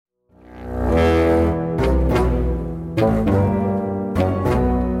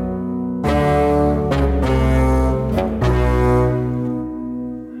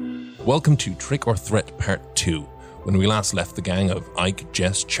Welcome to Trick or Threat Part 2. When we last left the gang of Ike,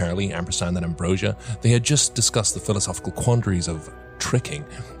 Jess, Charlie, Ampersand and Ambrosia, they had just discussed the philosophical quandaries of tricking,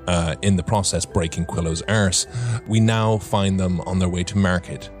 in the process breaking Quillo's arse. We now find them on their way to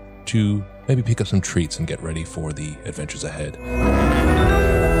market to maybe pick up some treats and get ready for the adventures ahead.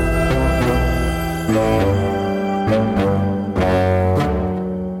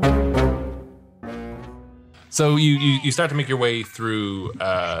 So you start to make your way through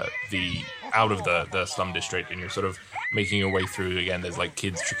out of the slum district, and you're sort of making your way through. Again, there's like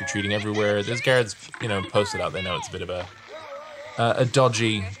kids trick-or-treating everywhere. There's guards, posted out. They know it's a bit of a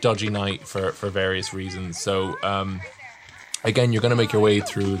dodgy night for various reasons. So again, you're going to make your way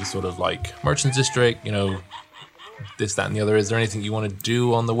through the sort of like merchants district, this, that, and the other. Is there anything you want to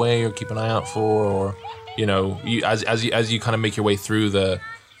do on the way or keep an eye out for, or as you kind of make your way through the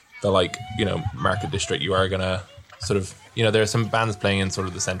market district, you are gonna sort of, there are some bands playing in sort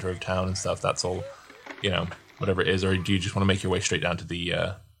of the center of town and stuff. That's all, whatever it is. Or do you just want to make your way straight down to the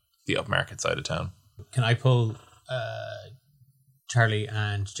upmarket side of town? Can I pull Charlie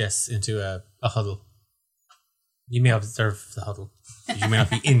and Jess into a huddle? You may observe the huddle. You may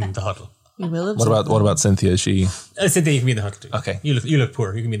not be in the huddle. You will observe. What about Cynthia? Is she? Cynthia, you can be in the huddle too. Okay. You look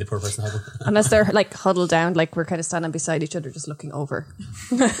poor. You can be in the poor person huddle. Unless they're like huddled down, like we're kind of standing beside each other, just looking over.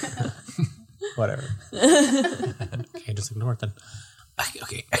 Whatever. Okay, just ignore it then.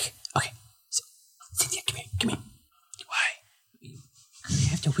 Okay. So, Cynthia, come here. Why? I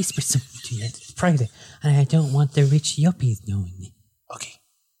have to whisper something to you. It's private, and I don't want the rich yuppies knowing it. Okay,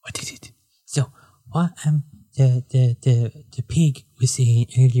 what is it? So, what the pig was saying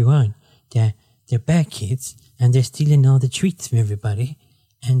earlier on, that they're bad kids, and they're stealing all the treats from everybody,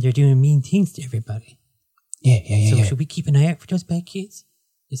 and they're doing mean things to everybody. Yeah. So should we keep an eye out for those bad kids?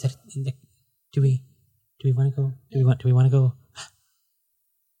 Is that do we want to go? Do we want to go?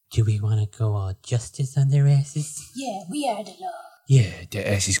 Do we want to go all justice on their asses? Yeah, we are the law. Yeah, the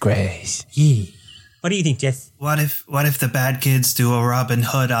ass is grace. Yeah. What do you think, Jess? What if the bad kids do a Robin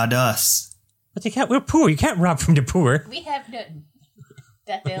Hood on us? But they can't. We're poor. You can't rob from the poor. We have nothing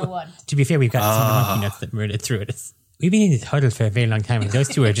that they'll want. To be fair, we've got some monkey nuts that murdered through us. We've been in this huddle for a very long time, and those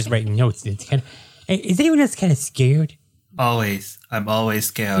two are just writing notes. It's kind of, is anyone else kind of scared? Always. I'm always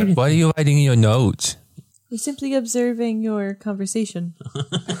scared. Why are you writing in your notes? We're simply observing your conversation.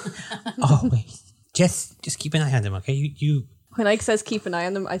 Always. Just keep an eye on them, okay? You. When Ike says keep an eye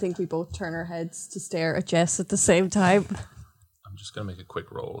on them, I think we both turn our heads to stare at Jess at the same time. I'm just going to make a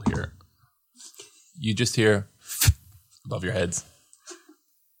quick roll here. You just hear above your heads.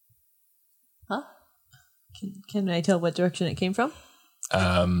 Huh? Can I tell what direction it came from?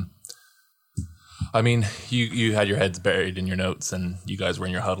 I mean, you had your heads buried in your notes, and you guys were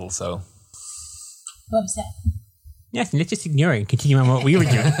in your huddle, so. What was that? Yes, let's just ignore it and continue on what we were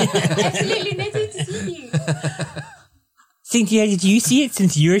doing. Absolutely nothing to see you. Cynthia, did you see it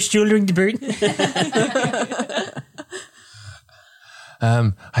since you're shouldering the burden?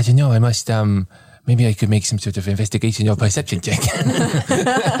 I don't know. I must, maybe I could make some sort of investigation or perception check.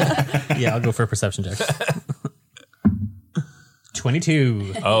 Yeah, I'll go for a perception check.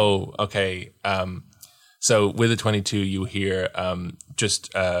 22. Oh, okay. So with a 22, you hear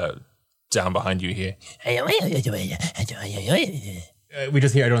just down behind you here. We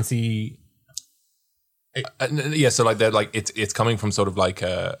just hear, I don't see. Yeah, so like they're like it's coming from sort of like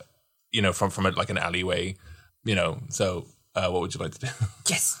from like an alleyway, So what would you like to do?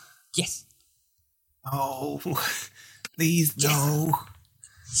 Yes. Oh, please no.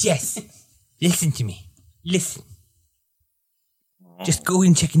 Yes. Listen to me. Listen. Just go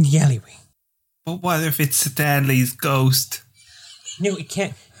and check in the alleyway. But what if it's Stanley's ghost? No, it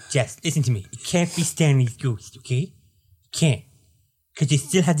can't. Jess, listen to me. It can't be Stanley's ghost, okay? It can't. Because you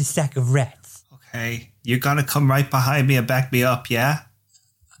still have the sack of rats. Okay, you're gonna come right behind me and back me up, yeah?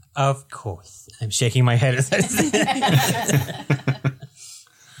 Of course. I'm shaking my head as I say.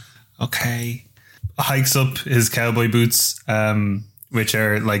 Okay. Hikes up his cowboy boots, which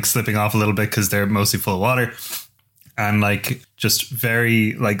are like slipping off a little bit because they're mostly full of water. And like just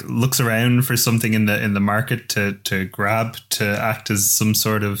very like looks around for something in the market to grab to act as some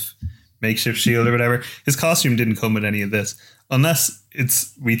sort of makeshift shield or whatever. His costume didn't come with any of this, unless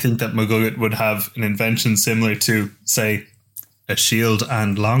we think that McGucket would have an invention similar to, say, a shield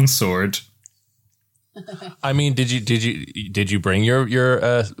and longsword. I mean, did you bring your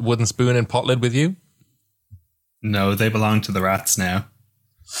wooden spoon and pot lid with you? No, they belong to the rats now.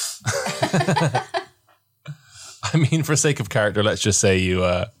 I mean, for sake of character, let's just say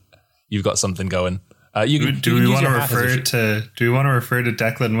you've got something going. Do we want to refer to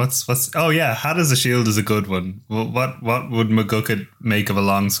Declan? What's? Oh yeah, hat as a shield is a good one. What would McGucket make of a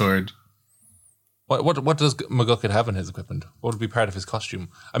longsword? What does McGucket have in his equipment? What would be part of his costume?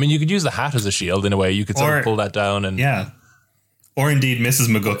 I mean, you could use the hat as a shield in a way. You could sort of pull that down and or indeed Mrs.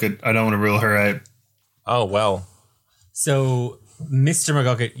 McGucket. I don't want to rule her out. Oh well. So Mr.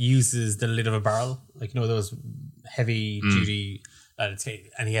 McGucket uses the lid of a barrel, like those heavy duty, and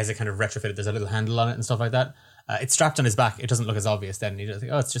he has it kind of retrofitted. There's a little handle on it and stuff like that. It's strapped on his back. It doesn't look as obvious then. You just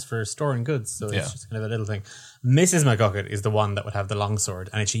think, it's just for storing goods. So it's just kind of a little thing. Mrs. McGucket is the one that would have the longsword,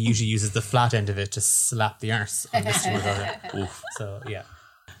 and she usually uses the flat end of it to slap the arse on Mr. McGucket. Oof. So, yeah.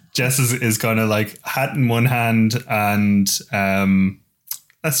 Jess is kind of like hat in one hand and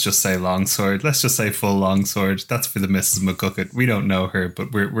let's just say longsword. Let's just say full longsword. That's for the Mrs. McGucket. We don't know her,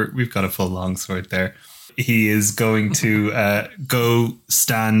 but we've got a full longsword there. He is going to go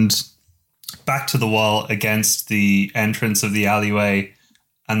stand back to the wall against the entrance of the alleyway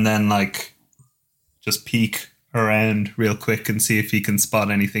and then like just peek around real quick and see if he can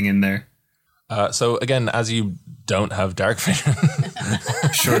spot anything in there. So again, as you don't have dark vision,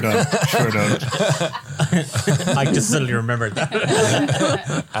 sure don't. I just suddenly remembered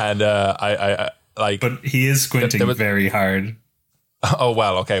that. And I like, but he is squinting very hard. Oh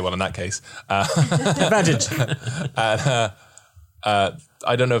well, okay. Well, in that case, advantage. And,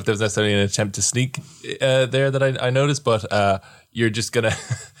 I don't know if there's necessarily an attempt to sneak there that I noticed, but you're just gonna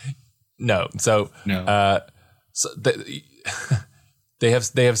no. So no. So they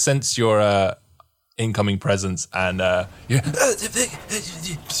have sensed your incoming presence, and you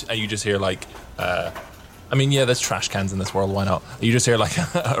just hear like. I mean, yeah, there's trash cans in this world. Why not? You just hear like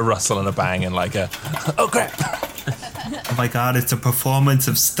a rustle and a bang and like a oh crap. Oh my god, it's a performance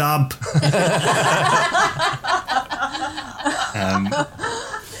of Stomp.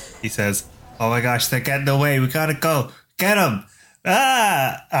 He says, oh my gosh, they're getting away. We gotta go. Get them.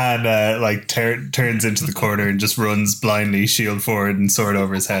 And like turns into the corner and just runs blindly, shield forward and sword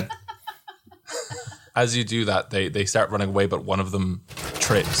over his head. As you do that, they start running away, but one of them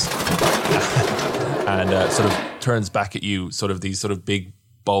trips and sort of turns back at you, sort of these sort of big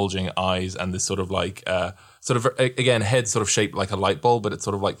bulging eyes and this sort of like sort of again head sort of shaped like a light bulb, but it's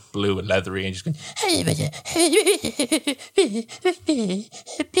sort of like blue and leathery and just going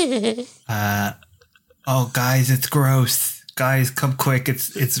oh guys, it's gross. Guys, come quick,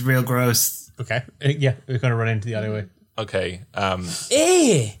 it's real gross. Okay. Yeah, we're gonna run into the alleyway. Okay. What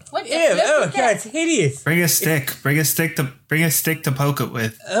the Oh god, it's hideous. Bring a stick to poke it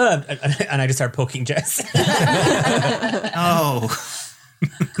with. And I just start poking Jess. Oh.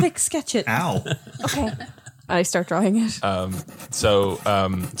 Quick, sketch it. Ow. Okay. I start drawing it. So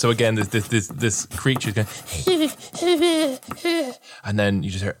again, this creature's going, and then you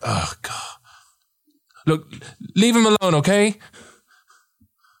just hear, oh god, look, leave him alone, okay?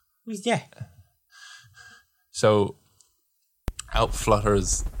 Who's that? So out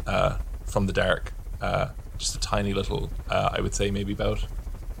flutters from the dark, just a tiny little, I would say maybe about,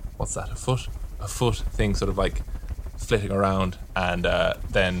 what's that? A foot thing, sort of like flitting around, and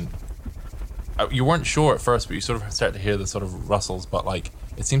then. You weren't sure at first, but you sort of start to hear the sort of rustles. But like,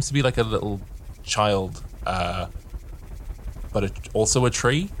 it seems to be like a little child, but also a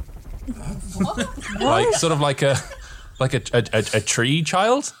tree. Like sort of like a tree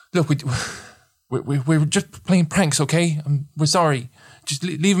child. Look, we're just playing pranks, okay? We're sorry. Just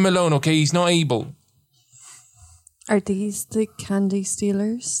leave him alone, okay? He's not able. Are these the candy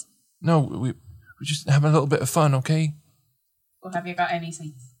stealers? No, we're just having a little bit of fun, okay? Or have you got any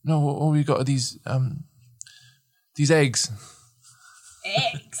sweets? No, all we got are these eggs.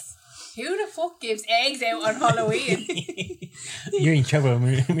 Eggs? Who the fuck gives eggs out on Halloween? You're in trouble.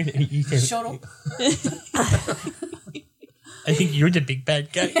 Shut up. I think you're the big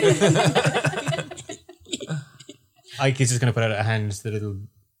bad guy. Ike is just going to put out a hand to the little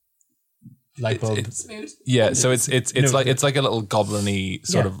light bulb. Smooth. Yeah, so it's like a little goblin-y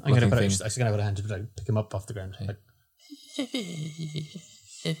sort of I'm looking gonna thing. I'm just going to put a hand to like, pick him up off the ground. Like,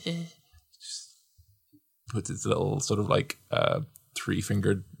 Puts its little sort of like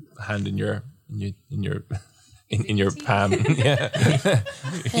 3-fingered hand in your palm. Yeah.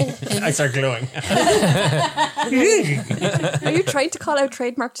 I start glowing. Are you trying to call out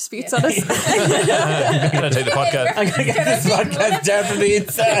trademark disputes on us? I'm gonna take the podcast. I'm going to get this podcast down from the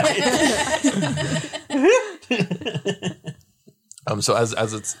inside. So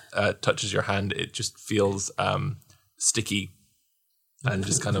as it touches your hand, it just feels sticky and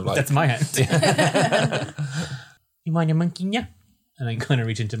just kind of like That's my hand. You want a monkey nut? And I'm going to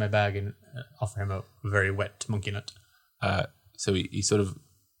reach into my bag and offer him a very wet monkey nut. So he sort of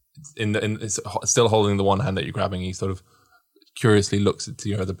still holding the one hand that you're grabbing. He sort of curiously looks into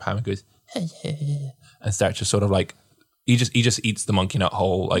your other palm and goes and starts to sort of like He just eats the monkey nut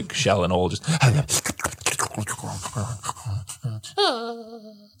whole, like shell and all. Just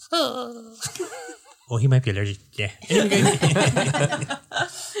Oh, he might be allergic. Yeah. I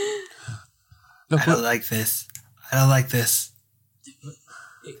don't like this. I don't like this.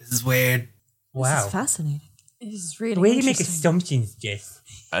 This is weird. This Wow. is fascinating. It is really The way you make interesting. assumptions, Jess.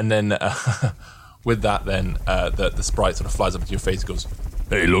 and then with that, then the sprite sort of flies up to your face and goes,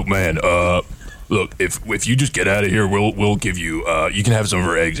 Hey, look, man. Look, if you just get out of here, we'll give you. You can have some of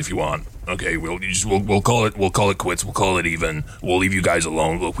our eggs if you want. Okay, we'll call it quits. We'll call it even. We'll leave you guys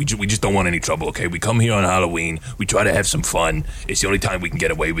alone. Look, we just don't want any trouble. Okay, we come here on Halloween. We try to have some fun. It's the only time we can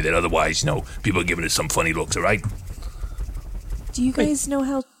get away with it. Otherwise, people are giving us some funny looks. All right. Do you guys know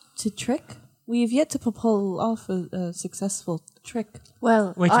how to trick? We have yet to pull off a successful trick.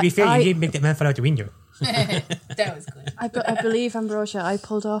 Well, Well, to be fair, you did make that man fall out the window. That was good. I believe, Ambrosia, I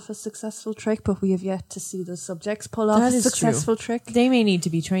pulled off a successful trick, but we have yet to see the subjects pull off That a is successful trick. They may need to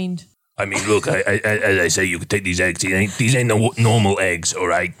be trained. I mean, look. As I say, you can take these eggs. These ain't no normal eggs. All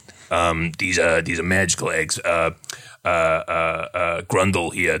right. These are magical eggs.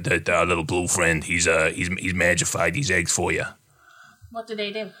 Grundle here, our little blue friend. He's magified these eggs for you. What do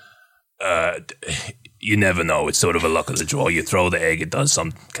they do? You never know. It's sort of a luck of the draw. You throw the egg, it does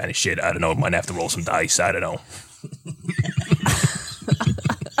some kind of shit. I don't know. Might have to roll some dice. I don't know.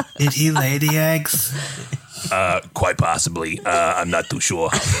 Did he lay the eggs? Quite possibly. I'm not too sure.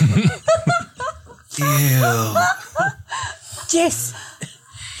 Ew. Jess!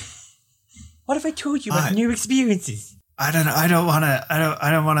 What if I told you about new experiences? I don't want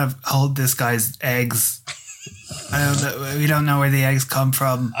to hold this guy's eggs. We don't know where the eggs come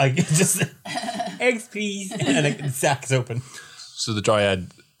from. I just eggs, please, and the sack's open. so the dryad.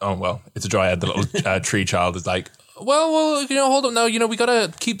 Oh well, it's a dryad. The little tree child is like, well, hold up now. We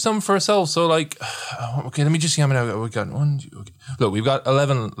gotta keep some for ourselves. So like, okay, let me just see how many we got. One, two, okay. Look, we've got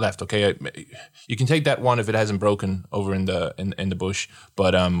 11 left. Okay, you can take that one if it hasn't broken over in the bush.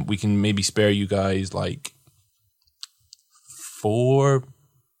 But we can maybe spare you guys like 4-ish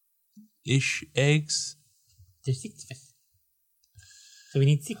eggs. There's 6 of us. So we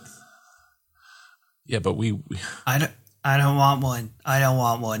need 6. Yeah, but we I don't want one. I don't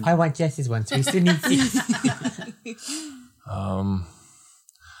want one. I want Jess's one, so we still need 6.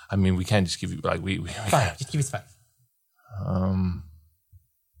 I mean, we can't just give you like we 5. Just give us 5.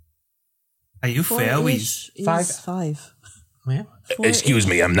 Are you fairies? Four-ish is 5. 5. Well, Excuse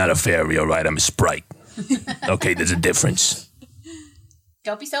me, I'm not a fairy, all right? I'm a sprite. Okay, there's a difference.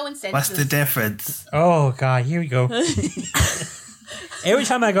 Don't be so insensitive. What's the difference? oh god, here we go. Every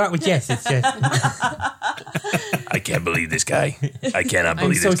time I go out with Jess, it's just I can't believe this guy. I cannot I'm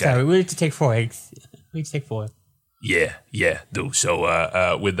believe so this guy. sorry. We need to take 4 eggs. We need to take 4. Yeah, do. So,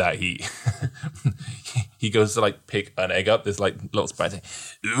 with that he goes to like pick an egg up. This like little sprite.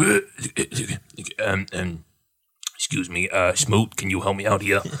 excuse me, Smoot, can you help me out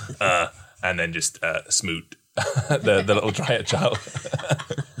here? And then just Smoot, the little dryad child.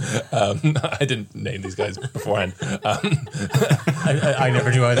 I didn't name these guys beforehand. I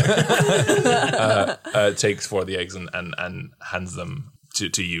never do either. Takes 4 of the eggs and hands them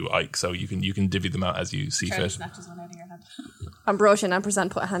to you, Ike. So you can divvy them out as you see Charlie fit. snatches one out of your hand. Ambrosia and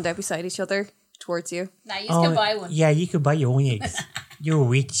Ampersand put a hand out beside each other towards you. Nah, you can buy one. Yeah, you could buy your own eggs. You're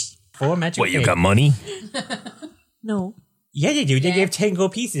rich. 4 magic what, you eggs. got money? No. Yeah, they do. They gave 10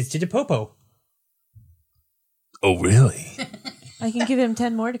 gold pieces to the Popo. Oh, really? I can give him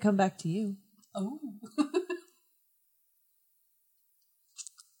 10 more to come back to you. Oh.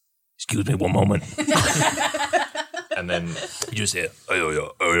 Excuse me one moment. And then You just say,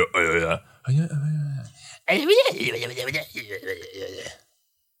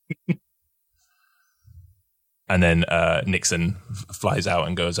 and then Nixon flies out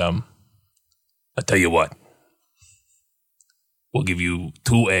and goes, I'll tell you what. We'll give you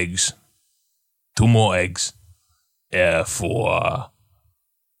 2 eggs. 2 more eggs. For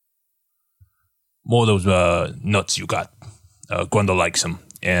more of those nuts you got. Grundle likes them.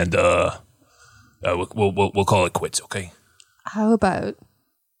 And we'll call it quits, okay? How about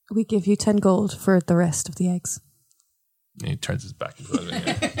we give you 10 gold for the rest of the eggs? and he turns his back.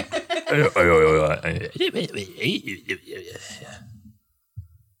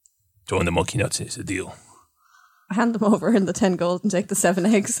 Throwing the monkey nuts is the deal. I hand them over in the 10 gold and take the 7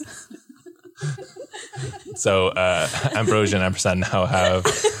 eggs. So Ambrosia and Ampersand now have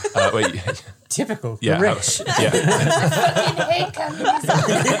wait, Typical. yeah, Rich. yeah. Hey, communism.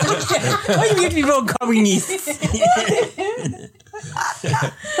 Why do you have to be wrong communists?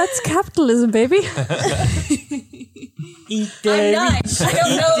 That's capitalism, baby. Eat I'm the not. rich. I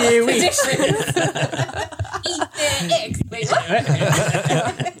don't Eat know the the rich. difference. Eat the eggs. Wait,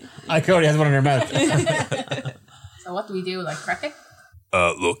 what? Cody has one in her mouth. So what do we do? Like crack it?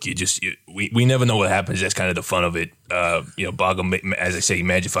 Look, we never know what happens. That's kind of the fun of it. Boggle, as I say, he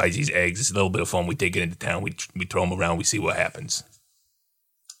magifies these eggs. It's a little bit of fun. We take it into town. We throw them around. We see what happens.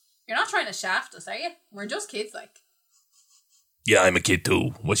 You're not trying to shaft us, are you? We're just kids, like. Yeah, I'm a kid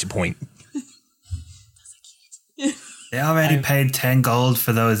too. What's your point? They already paid 10 gold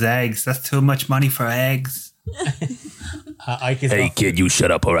for those eggs. That's too much money for eggs. Hey, kid, you shut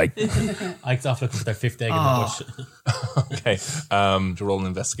up, all right? Ike's off looking for their fifth egg in the bush. Okay. To roll an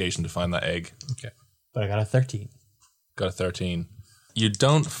investigation to find that egg. Okay. But I got a 13. Got a 13. You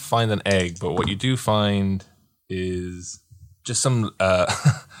don't find an egg, but what you do find is just some.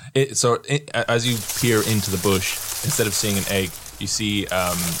 As you peer into the bush, instead of seeing an egg, you see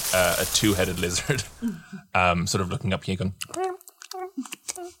a two-headed lizard, sort of looking up here, going,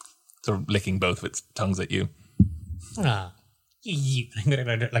 sort of licking both of its tongues at you. I'm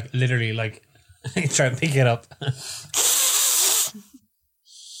gonna literally try and pick it up.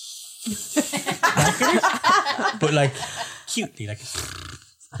 But cutely,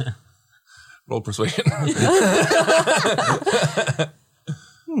 Roll persuasion.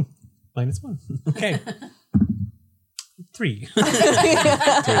 -1. Okay. 3.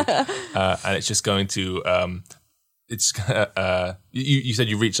 And it's just going to. You said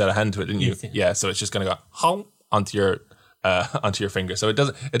you reached out a hand to it, didn't you? Yes, yeah. Yeah. So it's just going to go home onto your finger. So it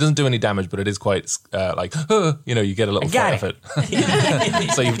doesn't do any damage, but it is quite you get a little fright of it.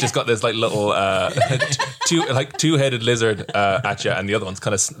 So you've just got this little two-headed lizard at you, and the other one's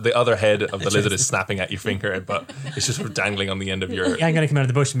the other head of the lizard is snapping at your finger, but it's just sort of dangling on the end of your. Yeah, I'm gonna come out of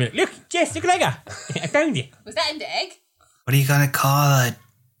the bush and be like, "Look, Jess, look what I got! I found you." Was that in the egg? What are you going to call it?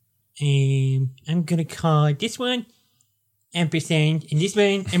 I'm gonna call this one ampersand and this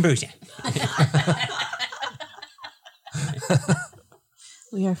one ambrosia.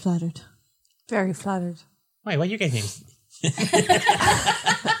 We are flattered. Very flattered. Why? What are your guys' names?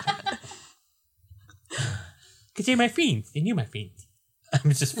 Because they're my friends. And you're my friends.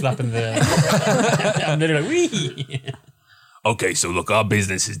 I'm just flapping the... I'm literally like, wee! Okay, so look, our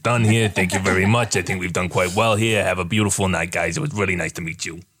business is done here. Thank you very much. I think we've done quite well here. Have a beautiful night, guys. It was really nice to meet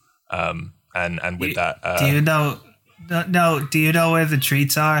you. And with that... do you know... No, do you know where the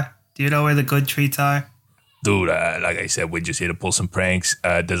treats are? Do you know where the good treats are? Dude, like I said, we're just here to pull some pranks.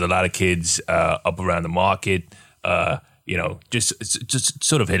 There's a lot of kids up around the market, just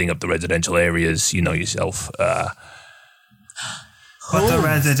sort of hitting up the residential areas, you know yourself. What the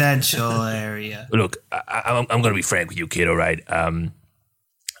residential area? Look, I'm going to be frank with you, kid, all right?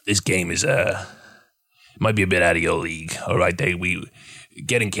 This game is might be a bit out of your league, all right?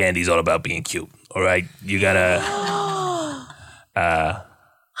 Getting candy is all about being cute, all right? You got to,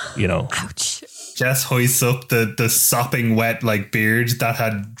 Ouch. Jess hoists up the sopping wet beard that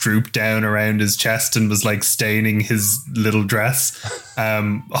had drooped down around his chest and was staining his little dress.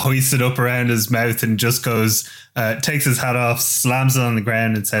 Hoists it up around his mouth and just goes, takes his hat off, slams it on the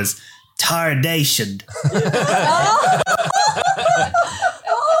ground and says, "Tarnation."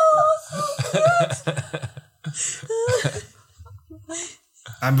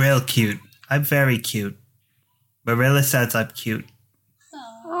 I'm real cute. I'm very cute. Marilla says I'm cute.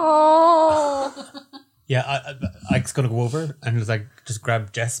 Yeah, Ike's gonna go over and just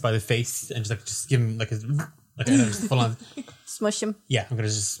grab Jess by the face and just give him just full on. Smush him. Yeah, I'm gonna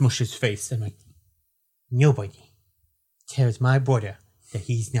just smush his face and nobody tells my brother that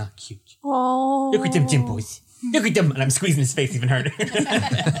he's not cute. Oh. Look at them dimples. Look at them, and I'm squeezing his face even harder.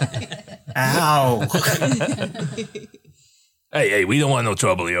 Ow. Hey, we don't want no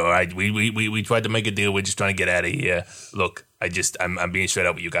trouble here, all right? We tried to make a deal. We're just trying to get out of here. Look, I'm being straight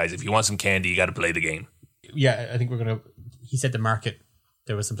up with you guys. If you want some candy, you got to play the game. Yeah, I think we're gonna. He said the market.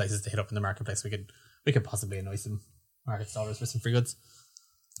 There were some places to hit up in the marketplace. We could possibly annoy some market stallers for some free goods.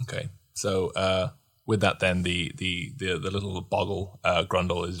 Okay, so with that, then the little boggle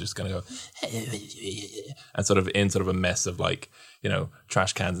Grundle is just going to go and sort of a mess of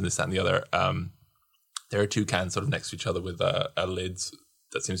trash cans and this, that, and the other. There are two cans sort of next to each other with lids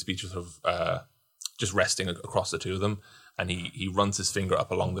that seems to be just resting across the two of them. And he runs his finger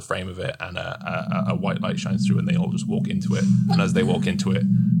up along the frame of it, and a white light shines through, and they all just walk into it. And as they walk into it,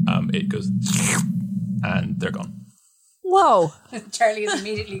 it goes, and they're gone. Whoa. Charlie is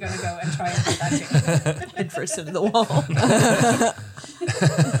immediately going to go and try and do that thing. Head first into the wall.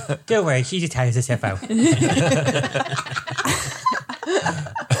 Don't worry, she just tires herself out.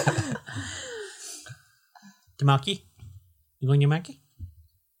 Tamaki? You going, Yamaki?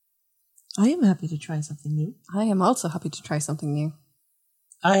 I am happy to try something new. I am also happy to try something new.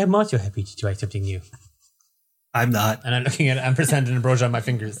 I am also happy to try something new. I'm not. And I'm looking at ampersand and ambrosia on my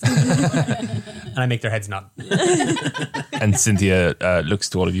fingers. And I make their heads nod. And Cynthia looks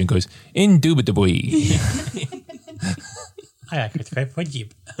to all of you and goes, indubitably. I like it very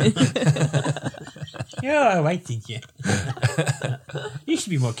Pujib. You're all right, Cynthia. You should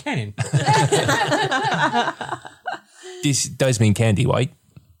be more canon. This does mean candy, right?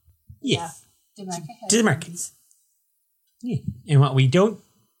 Yes. Demarca To the markets. Yeah. And what we don't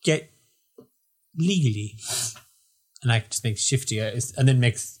get legally, and I just make shifty eyes, and then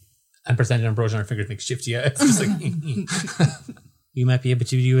makes ampersand and ambrosia on our fingers, makes shifty eyes. Just like, you might be able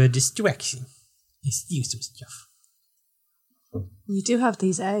to do a distraction and steal some stuff. You do have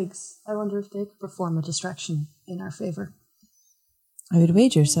these eggs. I wonder if they could perform a distraction in our favor. I would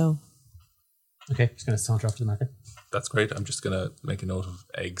wager so. Okay, just going to saunter off to the market. That's great. I'm just gonna make a note of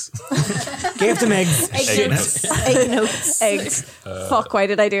eggs. Gave them eggs. Egg notes. Egg notes. Eggs. Fuck, why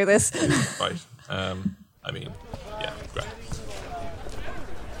did I do this? Right. I mean, yeah, great.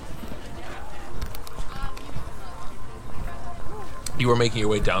 You were making your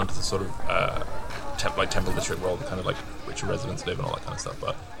way down to the sort of Temple District, where all the kind of like richer residents live and all that kind of stuff.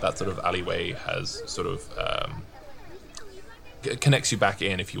 But that sort of alleyway has sort of connects you back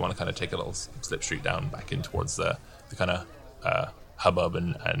in if you want to kind of take a little slip street down back in towards the kind of hubbub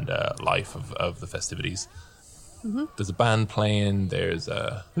and life of the festivities. Mm-hmm. There's a band playing. There's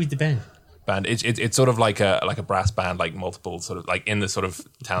a Who's the band? band. It's sort of like a brass band, like multiple sort of like in the sort of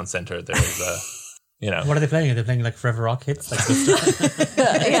town center. There's a What are they playing? Are they playing like Forever Rock hits? Like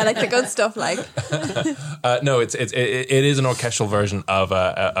Yeah, like the good stuff, like. no, it is an orchestral version of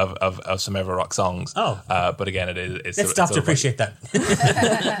some Ever Rock songs. Oh. But again, it's Let's stop to appreciate that.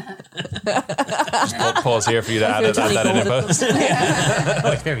 Just pause here for you to add that in post.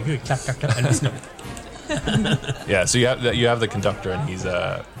 Oh, it's very good. Clap, clap, clap. And listen up. Yeah, so you have the conductor, and he's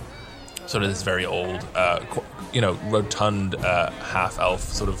sort of this very old, rotund half elf,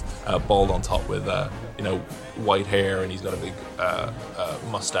 sort of bald on top with white hair, and he's got a big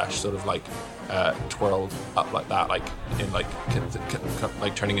mustache, sort of like twirled up like that, like in like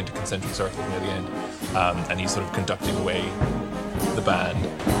turning into concentric circles near the end, and he's sort of conducting away the band.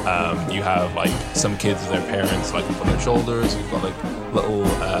 You have like some kids with their parents like up on their shoulders. You've got like little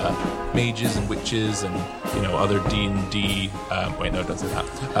mages and witches and other D&D wait, no, don't say that,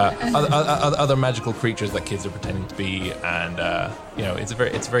 other magical creatures that kids are pretending to be, and it's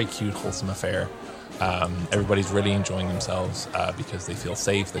a very cute, wholesome affair. Everybody's really enjoying themselves because they feel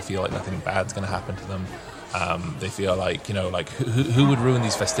safe. They feel like nothing bad's going to happen to them. They feel like who would ruin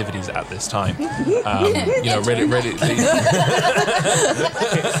these festivities at this time? Really.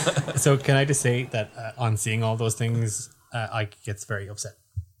 So can I just say that on seeing all those things, Ike gets very upset.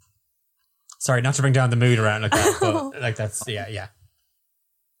 Sorry, not to bring down the mood around like that, but like that's yeah.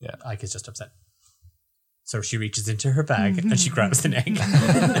 Ike is just upset. So she reaches into her bag and she grabs an egg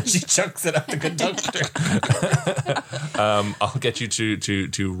and she chucks it at the conductor. I'll get you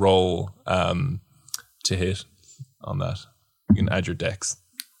to roll to hit on that. You can add your dex.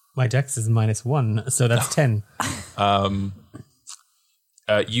 My dex is -1, so that's 10.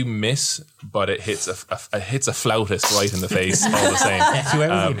 You miss, but it hits a flautist right in the face all the same. That's who I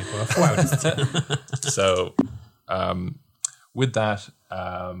was aiming for, a flautist. So, with that,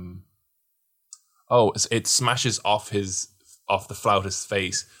 it smashes off the flautist's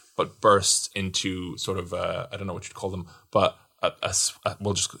face, but bursts into sort of I don't know what you'd call them, but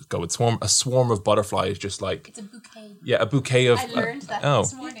we'll just go with swarm. A swarm of butterflies, just like it's a bouquet. Yeah, a bouquet of. I learned that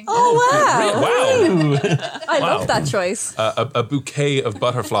this morning. Oh, wow. Wow! I love that choice. A bouquet of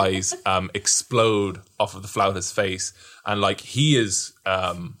butterflies explode off of the flautist's face, and like he is,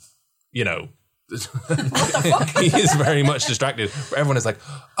 he is very much distracted. Everyone is like,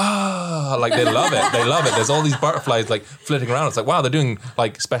 like they love it. They love it. There's all these butterflies like flitting around. It's like, wow, they're doing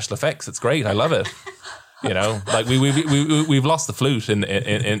like special effects. It's great. I love it. Like we've lost the flute in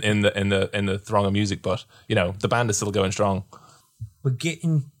the throng of music, but the band is still going strong. We're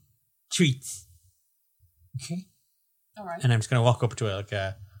getting treats. Okay. All right. And I'm just gonna walk up to it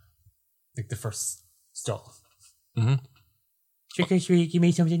like the first stall. Mm-hmm. Trick or treat, give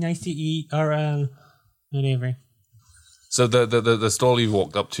me something nice to eat, or whatever. So the stall you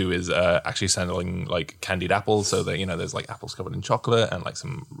walked up to is actually selling like candied apples. So that there's like apples covered in chocolate and like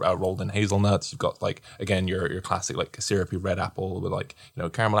some rolled in hazelnuts. You've got like again your classic like syrupy red apple with like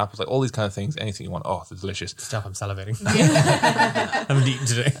caramel apples, like all these kind of things. Anything you want. Oh, they're delicious. Stop! I'm salivating. I haven't eaten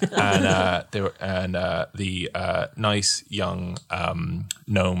today. And the nice young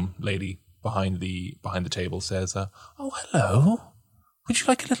gnome lady behind the table says, "Oh, hello. Would you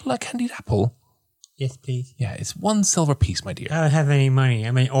like a little candied apple?" Yes, please. Yeah, it's 1 silver piece, my dear. I don't have any money.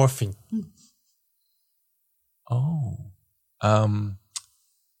 I'm an orphan. Oh. I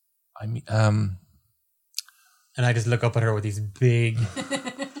mean, And I just look up at her with these big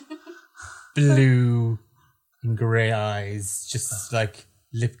blue and grey eyes, just like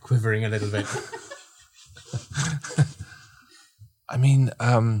lip quivering a little bit. I mean,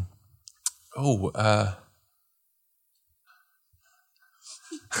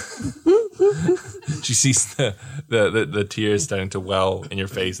 she sees the tears starting to well in your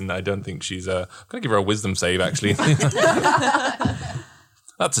face, and I don't think she's. I'm gonna give her a wisdom save, actually.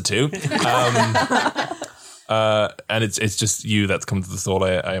 That's a 2. And it's just you that's come to the soul,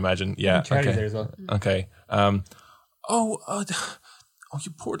 I imagine. Yeah. Charlie's Okay. there as well. Okay. Oh,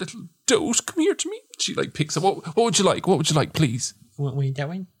 you poor little dote. Come here to me. She like picks up. What would you like? What would you like, please? Want me that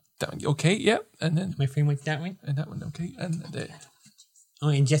one? That one. Okay. Yeah. And then My friend wants that one. and that one. Okay. And Oh,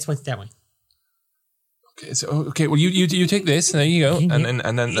 and Jess wants that one. okay. So okay. Well, you take this. There you go. Okay,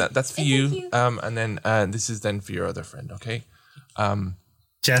 And then that's for you. you. And then this is then for your other friend. Okay.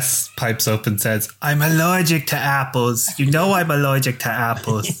 Jess pipes up and says, I'm allergic to apples. You know I'm allergic to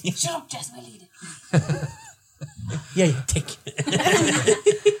apples. Shut up, Jess, my lady. Yeah, take it.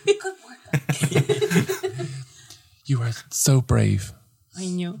 Good work. You are so brave. I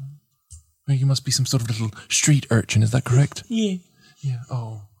know. Well, you must be some sort of little street urchin. Is that correct? Yeah. Yeah.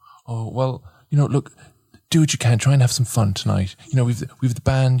 Oh. Well, look, do what you can. Try and have some fun tonight. We've the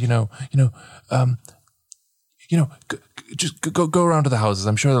band. Just go around to the houses.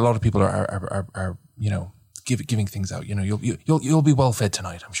 I'm sure a lot of people are giving things out. You'll be well fed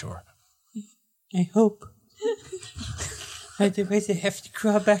tonight, I'm sure. I hope. Otherwise, I have to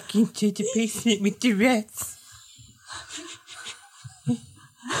crawl back into the basement with the rats.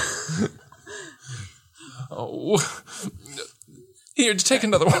 Oh. Here, just take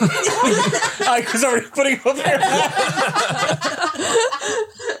another one. I was already putting up there.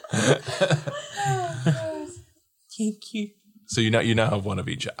 Thank you. So you now have one of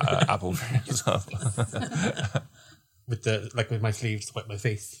each apple for yourself. With my sleeves to wipe my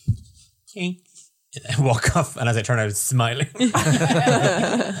face. Thanks. And I walk off, and as I turn, I was smiling.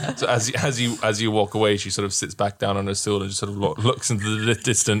 So as you walk away, she sort of sits back down on her stool and just sort of looks into the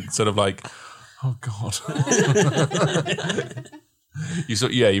distant, sort of like, oh God.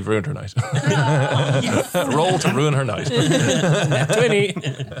 You've ruined her night. Roll to ruin her night. 20.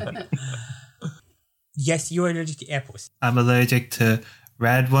 Yes, you are allergic to apples. I'm allergic to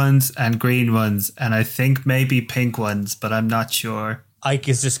red ones and green ones, and I think maybe pink ones, but I'm not sure. Ike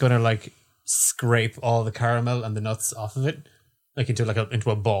is just going to scrape all the caramel and the nuts off of it, into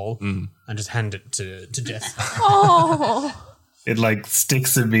a ball, and just hand it to Jess. Oh. It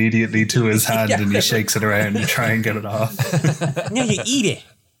sticks immediately to his hand and he shakes it around to try and get it off. No, you eat it.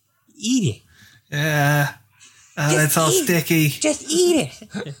 Eat it. Yeah. It's all sticky. Just eat it.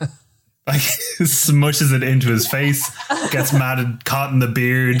 Smushes it into his face, gets mad and caught in the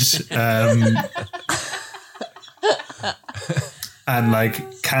beard, and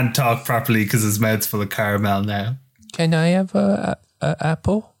can't talk properly because his mouth's full of caramel now. Can I have a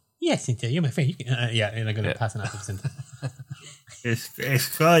apple? Yeah, Cynthia, you're my friend. You can, and I'm going to pass an apple to Cynthia.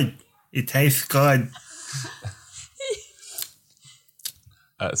 It's good. It tastes good.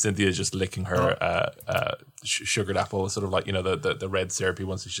 Cynthia's just licking her sugared apple, sort of the red syrupy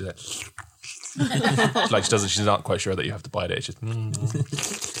ones. She's she's not quite sure that you have to bite it. It's just.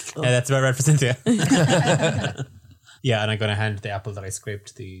 Yeah, that's about right for Cynthia. Yeah, and I'm going to hand the apple that I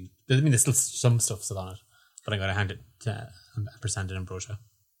scraped. There's still some stuff still on it, but I'm going to hand it to Ampersand and Ambrosia.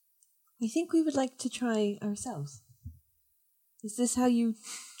 I think we would like to try ourselves. Is this how you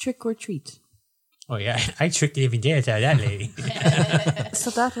trick or treat? Oh yeah, I tricked the living dead out of that lady.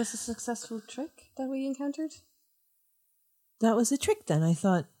 So that was a successful trick that we encountered? That was a trick then. I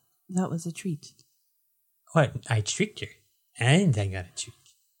thought that was a treat. What? I tricked her, and I got a treat.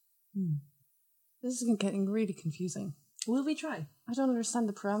 This is getting really confusing. Will we try? I don't understand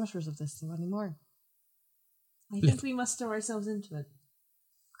the parameters of this though anymore. I think we must throw ourselves into it.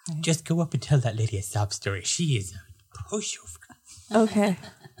 Just go up and tell that lady a sob story. She is a pushover. Okay.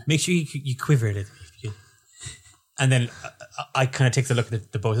 Make sure you quiver a little bit. And then I kind of takes a look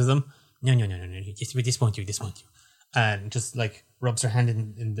at the both of them. No. This won't do. And just rubs her hand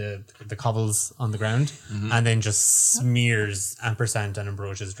in the cobbles on the ground, and then just smears Ampersand and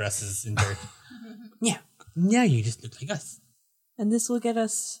Ambrosia's dresses in dirt. Yeah. Now you just look like us. And this will get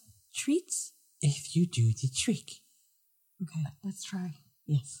us treats? If you do the trick. Okay, let's try.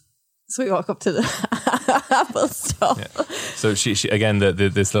 Yes. So we walk up to the apple stall. Yeah. So she again,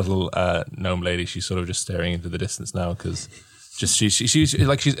 this little gnome lady, she's sort of just staring into the distance now because just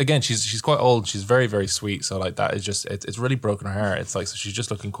she's quite old. She's very, very sweet. So that is just it's really broken her heart. It's so she's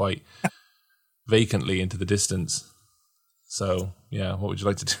just looking quite vacantly into the distance. So, yeah, what would you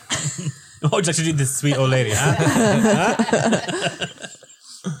like to do? What would you like to do, this sweet old lady, huh?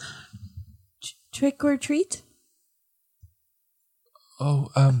 Trick or treat? Oh,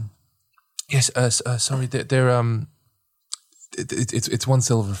 yes. Sorry, it's 1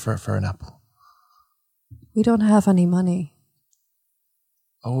 silver for an apple. We don't have any money.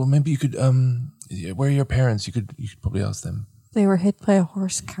 Oh, well, maybe you could. Where are your parents? You could probably ask them. They were hit by a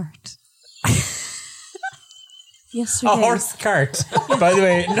horse cart. Yesterday. A horse cart. By the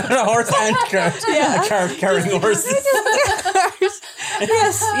way, not a horse and cart. Yeah. A cart carrying horses.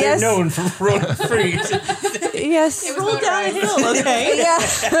 Yes, They're yes. known for rolling free. Yes. It was going down a hill, Okay. Yeah.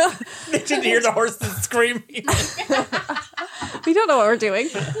 They didn't hear the horses screaming. We don't know what we're doing.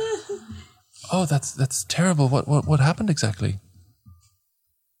 Oh, that's terrible. What happened exactly?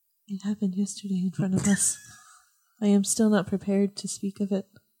 It happened yesterday in front of us. I am still not prepared to speak of it.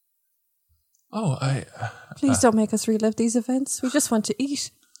 Oh, Please don't make us relive these events. We just want to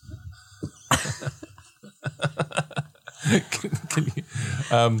eat. can you?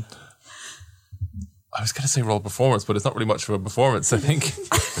 I was going to say roll performance, but it's not really much of a performance. I think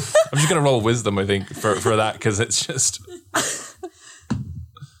I'm just going to roll wisdom. I think for that because it's just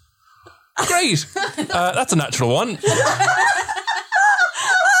great. That's a natural one.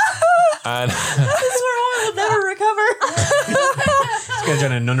 And We'll never recover. This guy's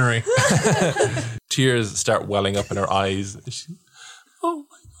in a nunnery. tears start welling up in her eyes. Oh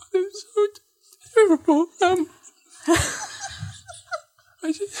my God, it's so terrible.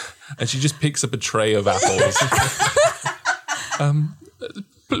 And she just picks up a tray of apples.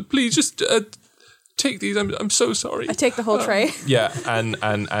 Please just take these. I'm so sorry. I take the whole tray. Yeah,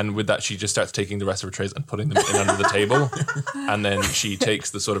 and with that, she just starts taking the rest of her trays and putting them in under the table. And then she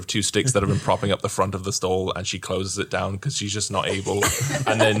takes the sort of 2 sticks that have been propping up the front of the stall and she closes it down because she's just not able.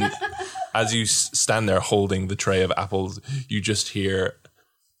 And then as you stand there holding the tray of apples, you just hear...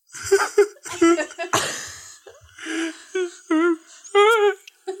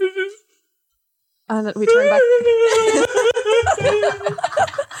 And we turn back.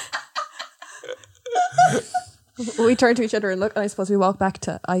 We turn to each other and look, and I suppose we walk back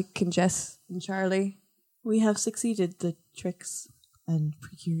to Ike and Jess and Charlie. We have succeeded the tricks and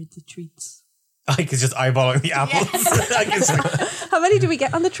procured the treats. Ike is just eyeballing the apples. Ike is like, How many do we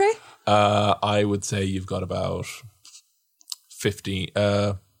get on the tray? I would say you've got about 17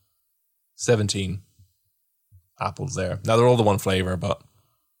 apples there. Now, they're all the one flavour, but...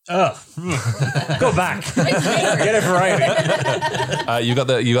 go back. Get a variety. you got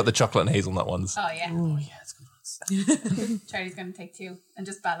the chocolate and hazelnut ones. Oh, yeah. Oh, yeah, it's good ones. Charlie's going to take 2 and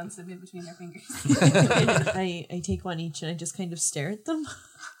just balance them in between their fingers. I take one each and I just kind of stare at them.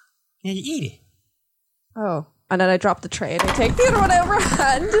 Yeah, you eat it. Oh. And then I drop the tray and I take the other one out of her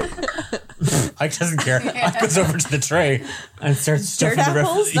hand. Ike doesn't care. Ike goes over to the tray and starts Stirred stuffing the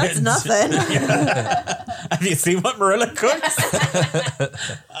rest. apples? That's nothing. Have you seen what Marilla cooks?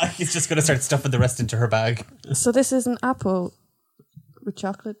 Ike is just going to start stuffing the rest into her bag. So this is an apple with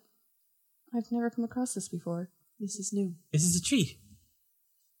chocolate. I've never come across this before. This is new. This is a treat.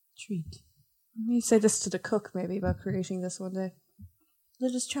 Treat. Let me say this to the cook maybe about creating this one day.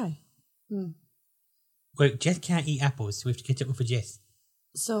 Let us try. Well, Jess can't eat apples, so we have to catch up with Jess.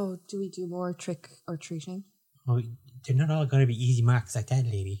 So do we do more trick or treating? Oh, they're not all going to be easy marks like that,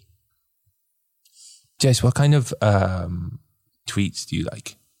 lady. Jess, what kind of tweets do you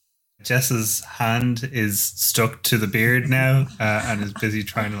like? Jess's hand is stuck to the beard now and is busy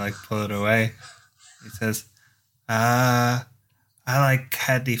trying to like pull it away. He says, I like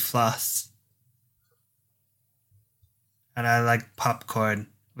candy floss. And I like popcorn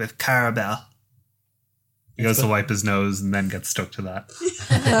with caramel. He goes to wipe his nose and then gets stuck to that.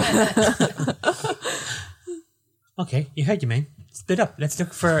 Okay, you heard you, man. Split up. Let's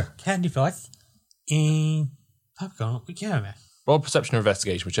look for candy floss and popcorn with caramel. Roll perception or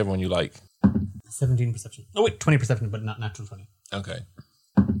investigation, whichever one you like. 17 perception. Oh, wait, 20 perception, but not natural 20. Okay.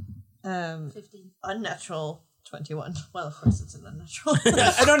 15. Unnatural 21. Well, of course it's an unnatural.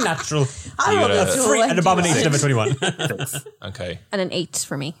 An unnatural. I rolled got a a Free, an abomination of a 21. Okay. And an 8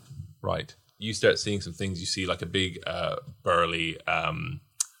 for me. Right. You start seeing some things. You see like a big, burly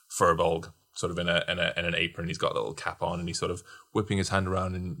furbolg, sort of in an apron. He's got a little cap on, and he's sort of whipping his hand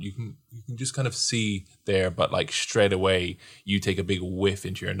around, and you can just kind of see there. But like straight away, you take a big whiff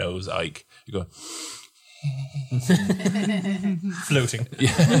into your nose, Ike. You go. Floating.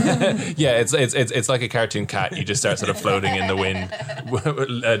 Yeah, it's like a cartoon cat. You just start sort of floating in the wind,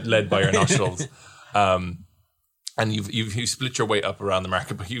 led by your nostrils. And you've split your way up around the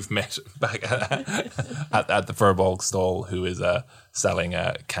market, but you've met back at the Furbolg stall, who is selling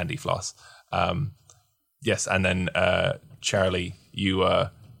candy floss. Yes, and then Charlie, you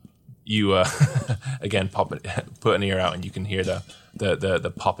again put an ear out, and you can hear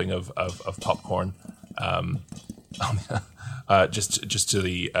the popping of popcorn, just to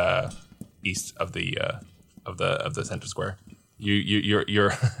the east of the center square.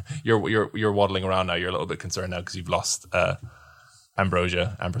 You're waddling around now. You're a little bit concerned now because you've lost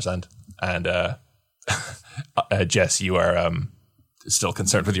Ambrosia, ampersand, and Jess, you are still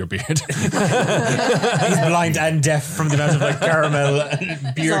concerned with your beard. He's blind and deaf from the amount of like caramel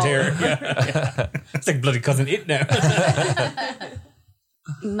and beard hair. Yeah. It's like bloody cousin It now.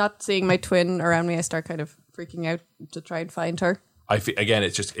 Not seeing my twin around me, I start kind of freaking out to try and find her. Again,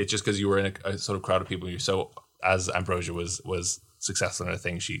 it's just because you were in a sort of crowd of people. As Ambrosia was successful in a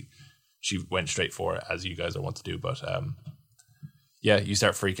thing, she went straight for it, as you guys are wont to do. But you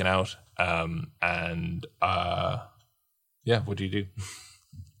start freaking out, what do you do?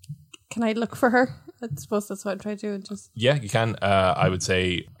 Can I look for her? I suppose that's what I'm trying to do. Yeah, you can. I would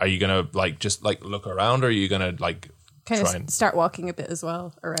say, are you gonna just look around, or are you gonna kind of start walking a bit as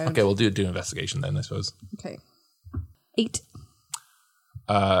well around? Okay, we'll do investigation then, I suppose. Okay, 8.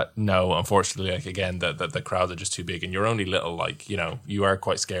 No, unfortunately, again, the crowds are just too big, and you're only little. You are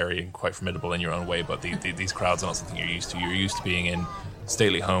quite scary and quite formidable in your own way, but these crowds are not something you're used to. You're used to being in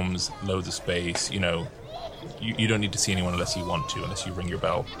stately homes, loads of space. You don't need to see anyone unless you want to, unless you ring your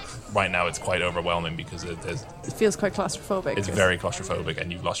bell. Right now, it's quite overwhelming because it feels quite claustrophobic. It's very claustrophobic,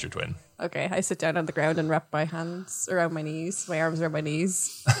 and you've lost your twin. Okay, I sit down on the ground and wrap my hands around my knees, my arms around my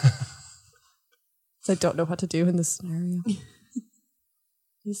knees. So I don't know what to do in this scenario.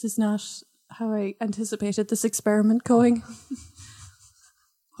 This is not how I anticipated this experiment going.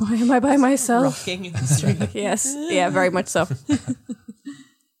 Why am I by myself? Rocking in the street. Yes, yeah, very much so.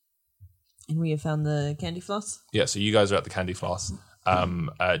 And we have found the candy floss. Yeah, so you guys are at the candy floss.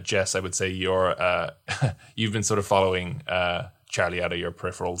 Jess, I would say you've been sort of following Charlie out of your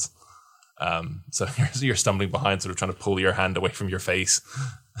peripherals. So you're stumbling behind, sort of trying to pull your hand away from your face.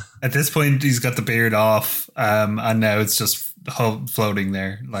 At this point, he's got the beard off, and now it's just floating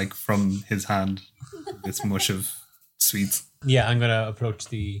there, like from his hand. This mush of sweets. Yeah, I'm gonna approach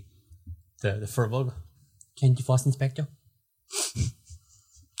the furbug. Candy floss inspector.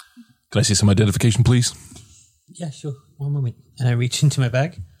 Can I see some identification, please? Yeah, sure. One moment. And I reach into my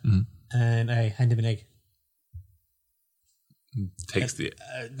bag and I hand him an egg. Takes the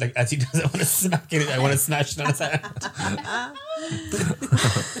as he does, I want to smack it. I want to snatch it on his hand.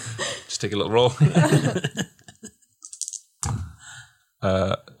 Just take a little roll.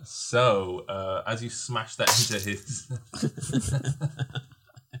 As you smash that into his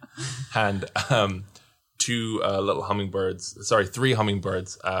hand, three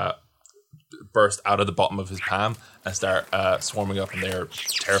hummingbirds burst out of the bottom of his palm and start swarming up, and they're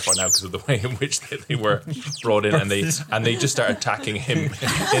terrified now because of the way in which they were brought in, and they just start attacking him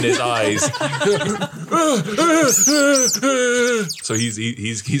in his eyes. So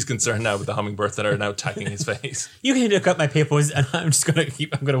he's concerned now with the hummingbirds that are now attacking his face. You can look up my papers, and I'm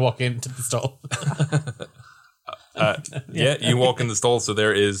gonna walk into the stall. You walk in the stall, so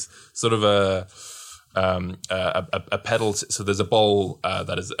there is sort of a pedal. So there's a bowl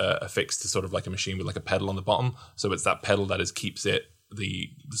that is affixed to sort of like a machine with like a pedal on the bottom. So it's that pedal that keeps the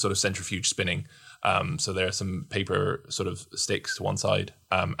sort of centrifuge spinning. So there are some paper sort of sticks to one side,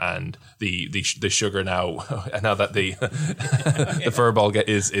 and the sugar now that the furball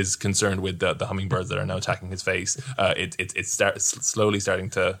is concerned with the hummingbirds that are now attacking his face. It's slowly starting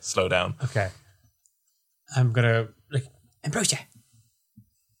to slow down. Okay, I'm gonna Ambrosia.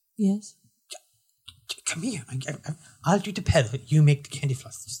 Yes. Come here. I'll do the pedal. You make the candy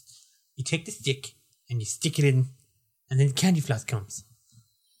floss. You take the stick and you stick it in, and then the candy floss comes.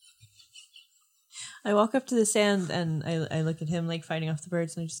 I walk up to the stand and I look at him like fighting off the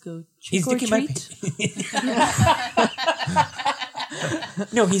birds, and I just go, He's trick or looking treat?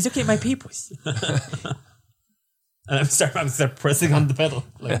 No, he's looking at my papers. And I'm start pressing on the pedal,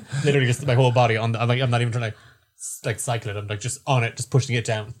 like literally just my whole body on. I'm not even trying to cycle it. I'm just on it, just pushing it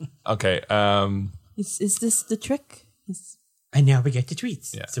down. Okay. Is this the trick? And now we get the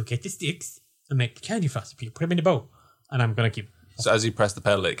treats. Yeah. So get the sticks and make the candy floss. Put them in the bowl, and I'm gonna keep. So as you press the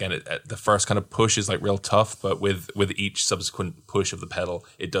pedal again, the first kind of push is like real tough, but with each subsequent push of the pedal,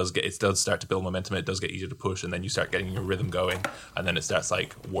 it does start to build momentum. It does get easier to push, and then you start getting your rhythm going, and then it starts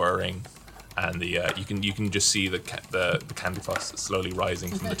like whirring, and you can just see the candy floss slowly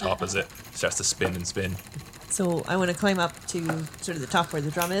rising from the top as it starts to spin and spin. So I want to climb up to sort of the top where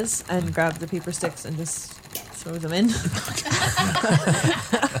the drum is and grab the paper sticks and just throw them in.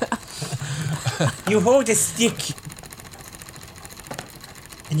 You hold a stick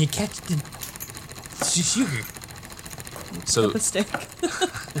and you catch the sugar. So A stick.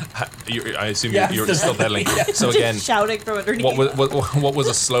 I assume you're still pedaling. So again, Just shouting from underneath. what was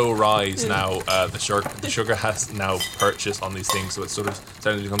a slow rise now? The sugar has now purchased on these things, so it's sort of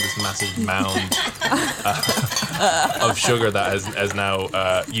starting to become this massive mound of sugar that is now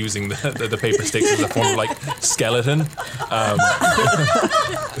using the paper sticks as a form of like skeleton.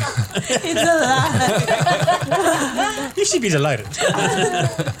 It's alive. You should be delighted.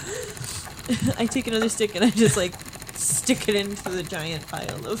 I take another stick and I just like stick it into the giant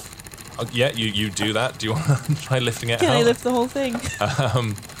pile of. Yeah, you do that. Do you want to try lifting it? Can out? I lift the whole thing?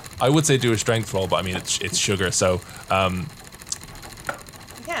 I would say do a strength roll, but I mean it's sugar, so. I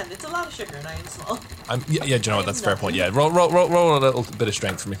can. It's a lot of sugar and I am small. Do you know what? That's a fair point. Yeah, roll a little bit of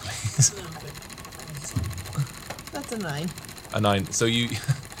strength for me, please. That's a 9. A 9. So you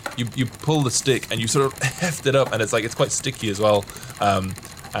pull the stick and you sort of heft it up, and it's quite sticky as well.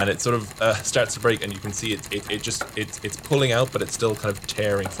 And it sort of starts to break, and you can see it's pulling out, but it's still kind of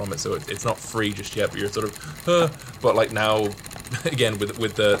tearing from it. So it's not free just yet, but you're sort of, but like now, again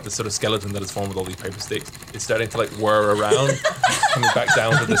with the sort of skeleton that is formed with all these paper sticks, it's starting to like whir around, coming back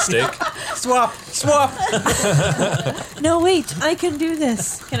down to the stick. Swap. No, wait. I can do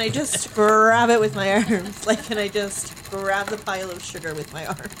this. Can I just grab it with my arms? Like, can I just grab the pile of sugar with my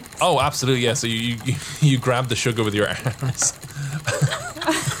arms? Oh, absolutely, yeah. So you grab the sugar with your arms.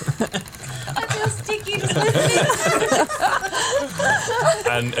 I feel sticky.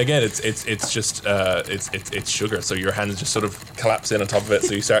 And again, it's just it's sugar. So your hands just sort of collapse in on top of it.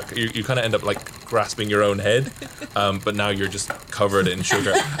 So you kind of end up like grasping your own head, but now you're just covered in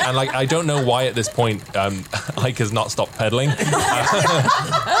sugar. And like I don't know why at this point Ike has not stopped pedaling, but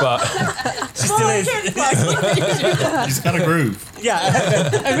She still is. He's got a groove. Yeah,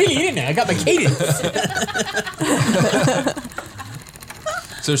 I really in it. I got my cadence.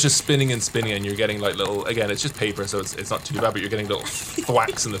 so it's just spinning and spinning, and you're getting like little. Again, it's just paper, so it's not too bad. But you're getting little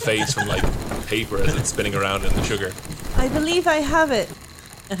thwacks in the face from like paper as it's spinning around in the sugar. I believe I have it.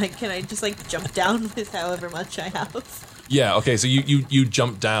 And can I just like jump down with however much I have? Yeah, okay, so you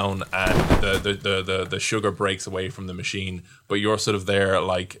jump down and the sugar breaks away from the machine, but you're sort of there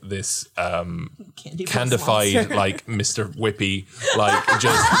like this candified like Mr. Whippy, like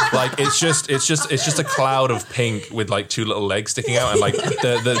just like it's just a cloud of pink with like two little legs sticking out, and like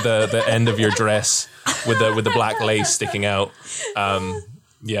the end of your dress with the black lace sticking out.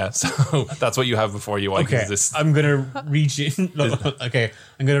 Yeah, so that's what you have before you. Like, Okay, is this I'm gonna reach in. Okay,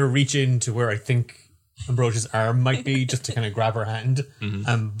 I'm gonna reach into where I think Ambrose's arm might be, just to kind of grab her hand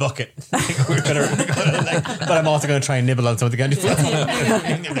and buck it. But I'm also gonna try and nibble on some of the candy.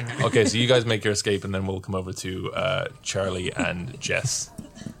 okay? So you guys make your escape, and then we'll come over to Charlie and Jess.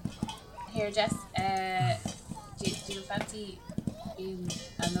 Here, Jess. Do you fancy being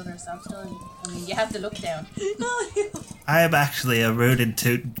another sob story? I mean, you have to look down. I am actually a rootin'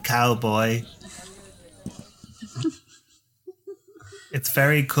 tootin' cowboy. It's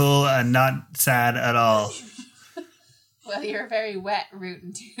very cool and not sad at all. Well, you're a very wet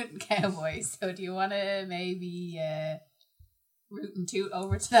rootin' tootin' cowboy, so do you want to maybe rootin' toot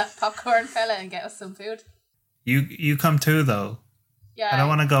over to that popcorn fella and get us some food? You come too though. Yeah, I don't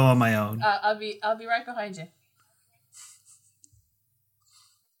want to go on my own. I'll be right behind you.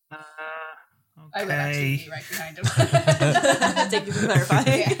 I will actually be right behind him. Thank you for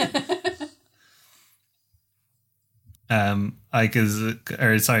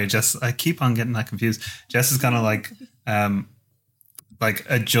clarifying. Jess, I keep on getting that confused. Jess is gonna like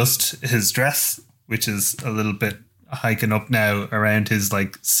adjust his dress, which is a little bit hiking up now around his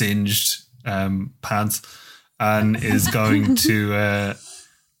like singed pants, and is going to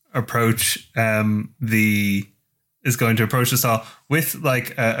approach the stall with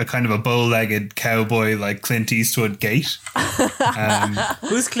like a kind of a bow-legged cowboy, like Clint Eastwood gait.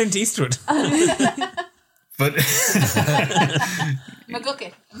 Who's Clint Eastwood? But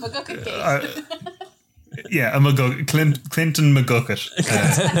McGucket Gate. Yeah, a McGucket, Clinton McGucket,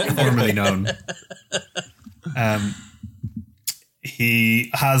 formerly known. He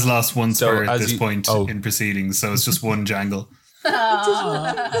has lost one spur at this point in proceedings, so it's just one jangle.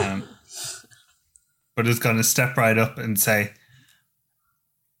 But it's going to step right up and say,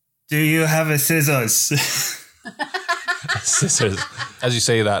 "Do you have a scissors?" Scissors. As you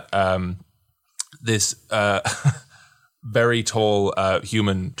say that, this very tall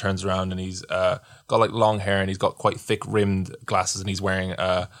human turns around, and he's got like long hair, and he's got quite thick rimmed glasses, and he's wearing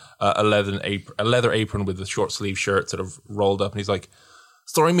a leather apron with a short sleeve shirt sort of rolled up, and he's like,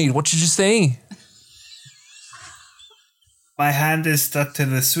 "Sorry, mate, what did you say?" My hand is stuck to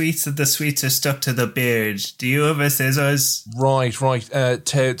the sweets and the sweets are stuck to the beard. Do you have a scissors? Right.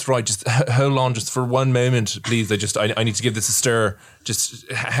 Toad's right. Just hold on just for one moment, please. I need to give this a stir. Just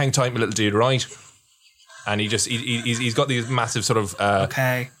hang tight, my little dude, right? And he's got these massive sort of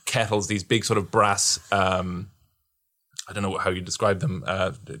kettles, these big sort of brass, I don't know how you describe them,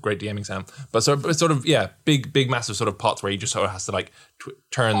 great DMing Sam, but sort of, big massive sort of pots where he just sort of has to like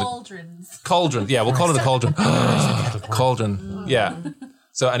turn cauldrons. Yeah, we'll call it a cauldron. Cauldron. Yeah.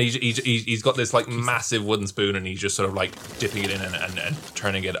 So, and he's got this like massive wooden spoon and he's just sort of like dipping it in and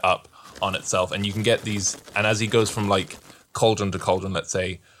turning it up on itself. And you can get these, and as he goes from like cauldron to cauldron, let's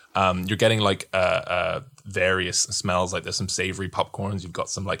say, you're getting like various smells. Like there's some savory popcorns. You've got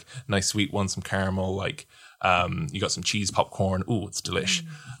some like nice sweet ones, some caramel, like you got some cheese popcorn. Ooh, it's delish.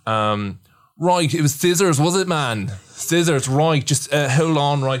 Right, it was scissors, was it, man? Scissors, right? Just hold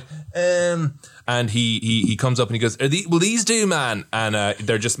on, right? And he comes up and he goes, will these do, man? And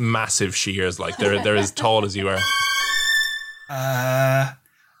they're just massive shears, like they're as tall as you are.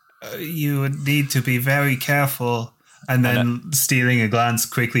 You would need to be very careful. And then stealing a glance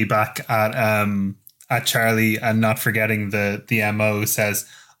quickly back at Charlie and not forgetting the MO says,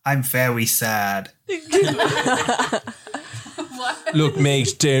 I'm very sad. Look,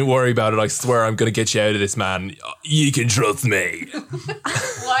 mate, don't worry about it. I swear I'm going to get you out of this, man. You can trust me.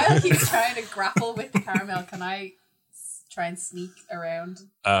 While he's trying to grapple with the caramel, can I try and sneak around?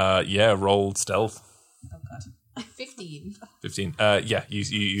 Yeah, roll stealth. Oh, God. 15. 15. Yeah,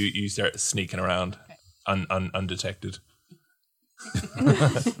 you start sneaking around. Okay. Undetected.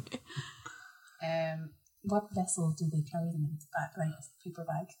 What vessel do they carry them in? Like a paper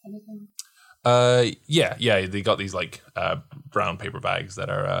bag kind of thing? Yeah. They got these like brown paper bags that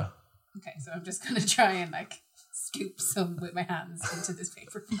are. Okay, so I'm just gonna try and like scoop some with my hands into this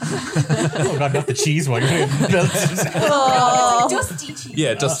paper. Oh God, not the cheese one. Oh, dusty cheese.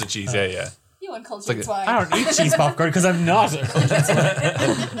 Yeah, dusty cheese. Yeah. You uncultured swine. I don't eat cheese popcorn because I'm not.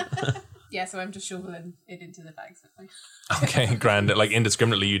 Yeah, so I'm just shoveling it into the bags. Okay, grand. Like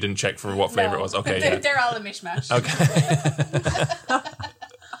indiscriminately, you didn't check for what flavor it was. Okay, they're all a mishmash. Okay.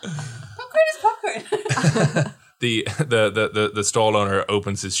 Popcorn is popcorn. The stall owner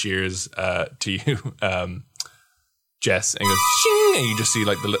opens his shears to you, Jess, and goes shing, and you just see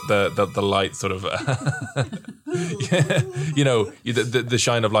like the light sort of, the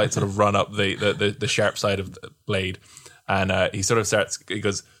shine of light sort of run up the sharp side of the blade, and he sort of he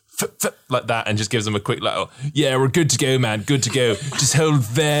goes. Like that, and just gives him a quick little, yeah, we're good to go, man, good to go. Just hold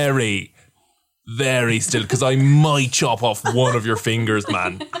very, very still, because I might chop off one of your fingers,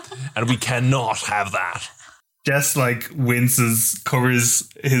 man, and we cannot have that. Jess like winces, covers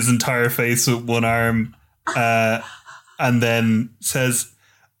his entire face with one arm, and then says,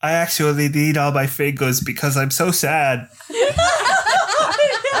 I actually need all my fingers because I'm so sad.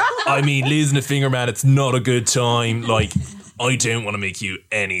 I mean, losing a finger, man, it's not a good time. Like, I don't want to make you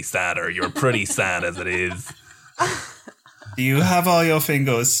any sadder. You're pretty sad as it is. Do you have all your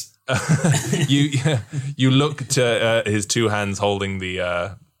fingers? You look to his two hands holding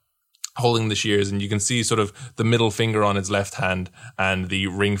the shears, and you can see sort of the middle finger on his left hand and the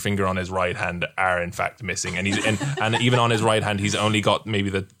ring finger on his right hand are in fact missing. And he's and even on his right hand, he's only got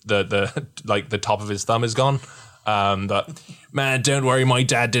maybe the like the top of his thumb is gone. But man, don't worry, my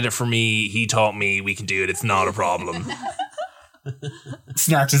dad did it for me. He taught me. We can do it. It's not a problem.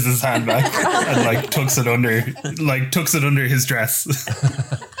 Snatches his hand back and like tucks it under his dress.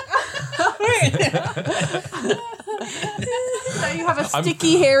 Now you have a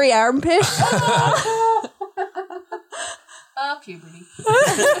sticky, hairy armpit. Puberty.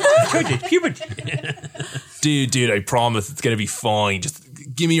 Dude, I promise it's gonna be fine. Just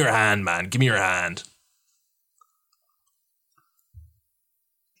give me your hand, man. Give me your hand.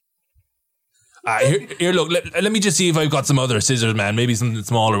 Here, look, let me just see if I've got some other scissors, man. Maybe something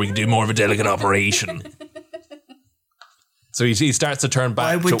smaller. We can do more of a delicate operation. So he starts to turn back.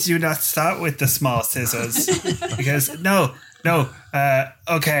 Why would you not start with the small scissors? Because no.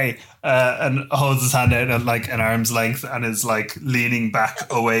 Okay. And holds his hand out at like an arm's length and is like leaning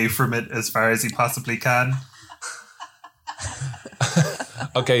back away from it as far as he possibly can.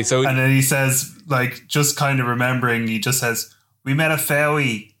 Okay, so and then he says, like, just kind of remembering, he just says, "We met a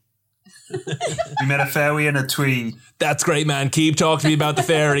fairy. We met a fairy and a tree." That's great, man. Keep talking to me about the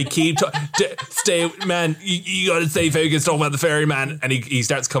fairy. Stay, man. You got to stay focused. Talk about the fairy, man. And he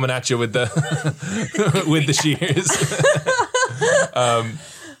starts coming at you with the with the shears.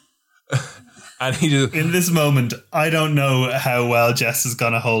 And he just in this moment, I don't know how well Jess is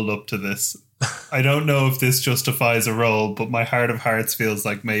gonna hold up to this. I don't know if this justifies a roll, but my heart of hearts feels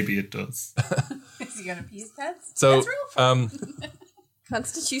like maybe it does. Is he gonna pee his pants? So,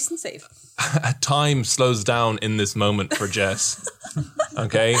 Constitution save. time slows down in this moment for Jess.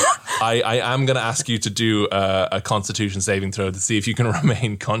 Okay, I am going to ask you to do a Constitution saving throw to see if you can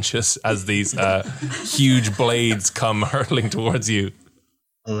remain conscious as these huge blades come hurtling towards you.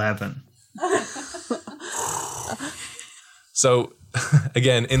 11. So,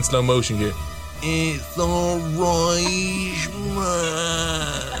 again, in slow motion here. It's alright,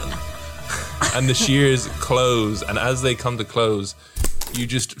 man. And the shears close, and as they come to close, you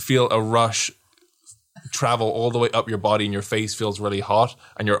just feel a rush travel all the way up your body, and your face feels really hot,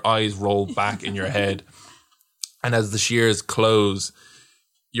 and your eyes roll back in your head. And as the shears close,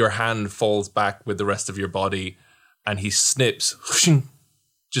 your hand falls back with the rest of your body, and he snips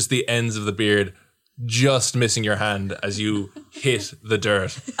just the ends of the beard, just missing your hand as you hit the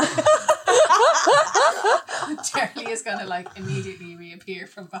dirt. Charlie is gonna like immediately reappear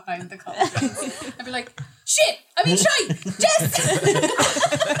from behind the cauldron and be like, "Shit! I mean, shite! Jess!"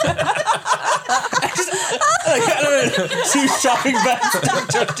 She's shopping back.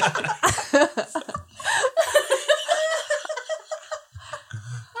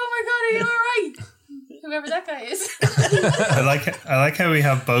 Oh my god, are you alright? Whoever that guy is. I like how we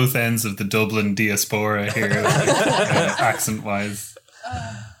have both ends of the Dublin diaspora here, accent wise.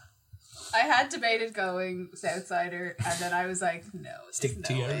 I had debated going Southsider, and then I was like, no, Stick there's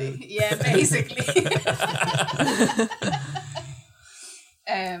to no your way. root. Yeah, basically.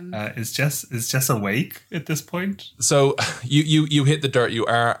 Is Jess awake at this point? So you hit the dirt, you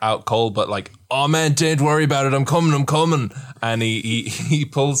are out cold, but like, oh man, don't worry about it, I'm coming. And he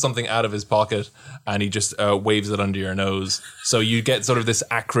pulls something out of his pocket and he just waves it under your nose. So you get sort of this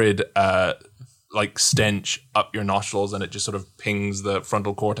acrid like stench up your nostrils, and it just sort of pings the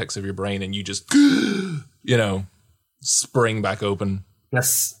frontal cortex of your brain, and you just spring back open.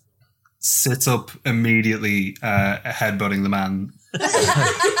 Jess sits up immediately, headbutting the man.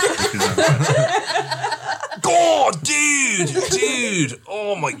 God, dude,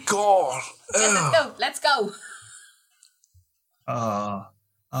 oh my god. Yes, let's go.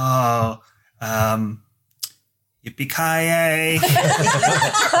 Yippee-ki-yay.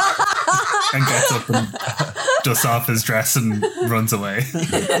 And gets up and dusts off his dress and runs away.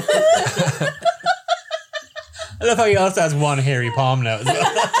 I love how he also has one hairy palm now as well.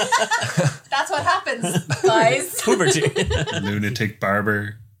 That's what happens, guys. Puberty. Lunatic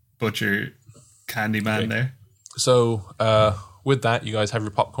barber, butcher, candy man there. So with that, you guys have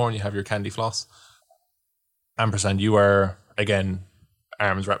your popcorn, you have your candy floss. Ampersand, you are, again,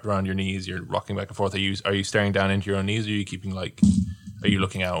 arms wrapped around your knees, you're rocking back and forth. Are you staring down into your own knees, or are you keeping are you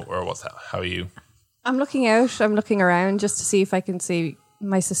looking out, or what's that? How are you? I'm looking out. I'm looking around just to see if I can see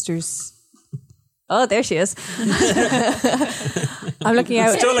my sister's. Oh, there she is. I'm looking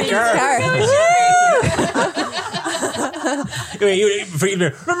out. Stole a car.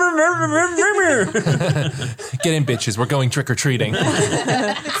 Get in, bitches. We're going trick-or-treating.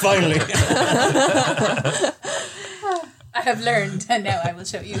 Finally. I have learned, and now I will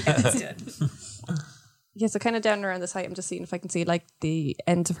show you how it's done. Yeah, so kind of down around this height, I'm just seeing if I can see like the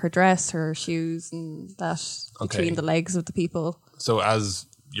ends of her dress, her shoes, and that between the legs of the people. So as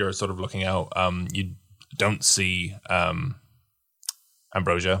you're sort of looking out, you don't see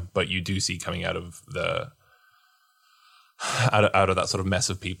Ambrosia, but you do see coming out of out of that sort of mess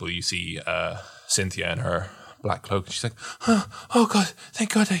of people, you see Cynthia in her black cloak. She's like, oh God,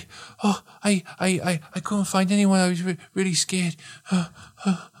 thank God, I couldn't find anyone. I was really scared.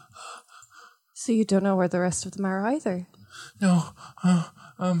 So you don't know where the rest of them are either? No,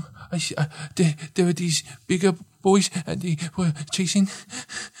 there were these bigger boys, and they were chasing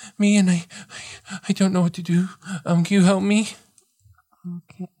me, and I don't know what to do. Can you help me?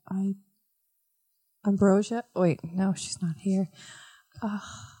 Okay, Ambrosia? Wait, no, she's not here.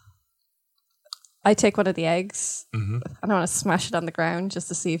 I take one of the eggs, and I want to smash it on the ground just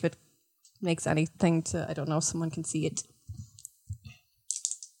to see if it makes anything to, I don't know, if someone can see it.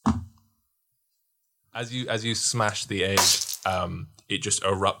 As you smash the egg, it just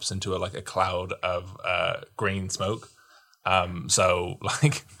erupts into a cloud of green smoke. So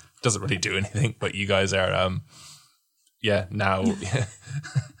like doesn't really do anything, but you guys are now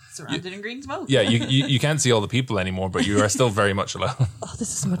Surrounded in green smoke. yeah, you can't see all the people anymore, but you are still very much alone. Oh,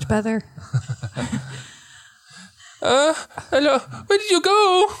 this is much better. Hello, where did you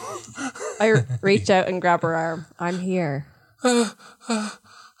go? I reach out and grab her arm. I'm here.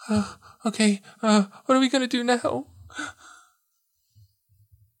 Okay, what are we gonna do now?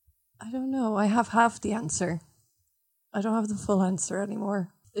 I don't know. I have half the answer. I don't have the full answer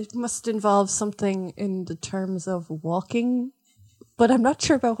anymore. It must involve something in the terms of walking, but I'm not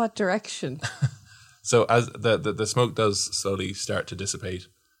sure about what direction. So as the smoke does slowly start to dissipate,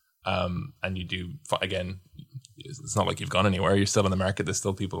 and you do again, it's not like you've gone anywhere. You're still in the market. There's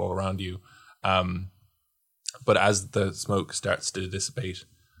still people all around you. But as the smoke starts to dissipate,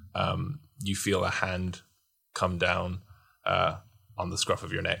 you feel a hand come down on the scruff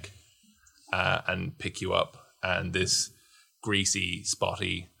of your neck and pick you up, and this greasy,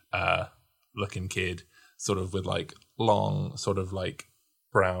 spotty looking kid, sort of with like long, sort of like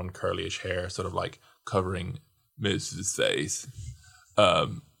brown curlyish hair, sort of like covering Mrs. face.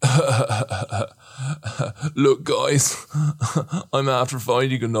 Look, guys, I'm after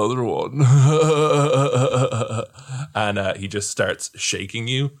finding another one. And he just starts shaking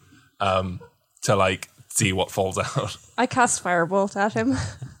you to like see what falls out. I cast Firebolt at him.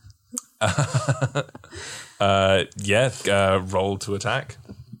 Roll to attack.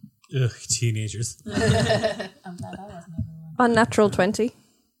 Ugh, teenagers. I'm glad I wasn't everyone. Unnatural 20.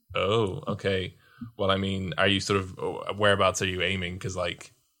 Oh, okay. Well, I mean, are you sort of whereabouts are you aiming? Because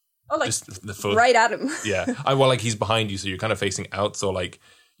like, just the foot, right at him. Yeah. Like he's behind you, so you're kind of facing out. So like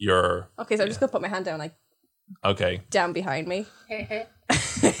you're Okay, so I'm just gonna put my hand down, like okay. down behind me.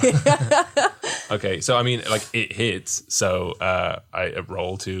 Okay, so I mean, like it hits. So I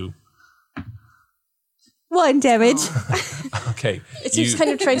roll to 1 damage. okay. It's just kind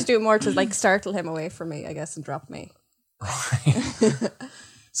of trying to do it more to like startle him away from me, I guess, and drop me.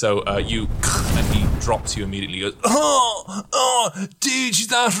 So you and he drops you immediately. He goes, oh, dude,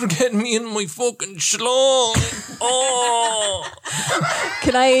 she's after getting me in my fucking schlong. Oh.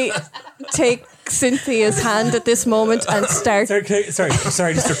 Can I take Cynthia's hand at this moment and start? Sorry.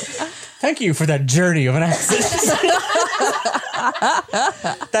 Thank you for that journey of an accent.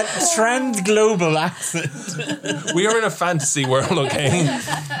 That trans-global accent. We are in a fantasy world, okay?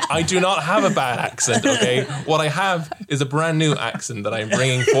 I do not have a bad accent, okay? What I have is a brand new accent that I'm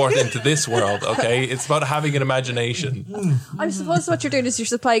bringing forth into this world, okay? It's about having an imagination. I suppose what you're doing is you're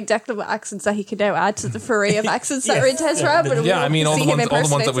supplying Declan with accents that he can now add to the foray of accents that are in Tezra. But Yeah, I mean, all the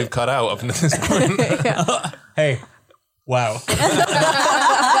ones that we've cut out up until this point. Hey, wow.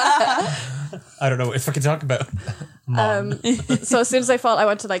 I don't know if I can talk about Mom. So as soon as I fall, I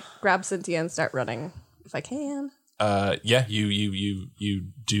want to like grab Cynthia and start running if I can. You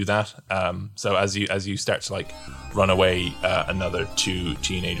do that. So as you start to like run away, another 2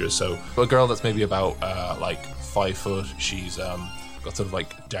 teenagers. So a girl that's maybe about like 5 foot. She's got sort of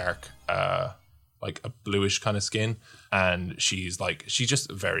like dark, like a bluish kind of skin, and she's just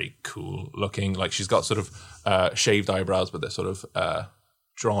very cool looking. Like she's got sort of shaved eyebrows, but they're sort of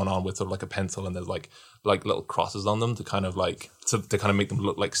drawn on with sort of like a pencil, and there's like little crosses on them to kind of like to kind of make them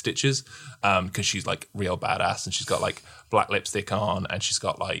look like stitches, because she's like real badass, and she's got like black lipstick on, and she's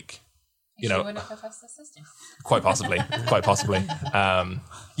got like Is she one of Professor's sisters? quite possibly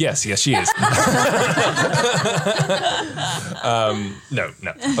yes she is. No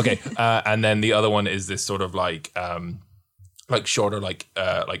okay, and then the other one is this sort of like shorter, like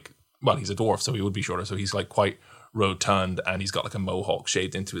well, he's a dwarf, so he would be shorter, so he's like quite rotund, and he's got like a mohawk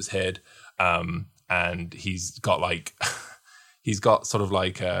shaved into his head, and he's got like he's got sort of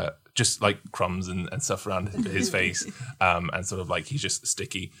like just like crumbs and stuff around his face, and sort of like he's just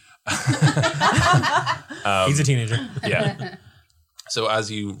sticky. He's a teenager. Yeah. So as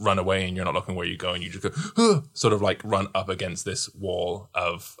you run away and you're not looking where you're going, you just go sort of like run up against this wall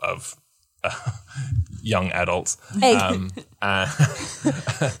of young adults. Hey.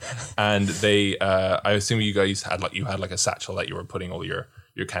 And they I assume you guys had like a satchel that you were putting all your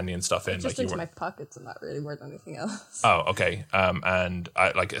candy and stuff in. Just like into you my pockets and not really more than anything else. Oh, okay. And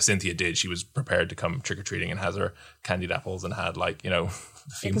like Cynthia did, she was prepared to come trick or treating and has her candied apples and had like, a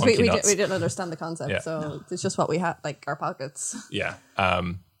few Because monkey we nuts. didn't understand the concept, Yeah. so it's just what we had, like our pockets. Yeah.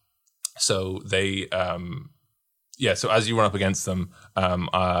 So they so as you run up against them,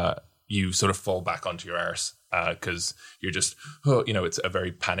 you sort of fall back onto your arse because you're just it's a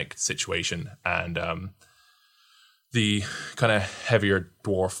very panicked situation, and the kind of heavier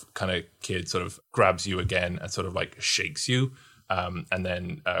dwarf kind of kid sort of grabs you again and sort of like shakes you, and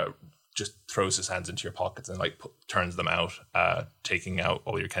then just throws his hands into your pockets and like turns them out, taking out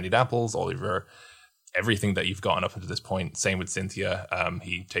all your candied apples, all of your everything that you've gotten up until this point. Same with Cynthia.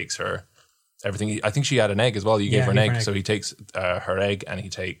 He takes her everything. I think she had an egg as well. You gave her an egg. So he takes her egg, and he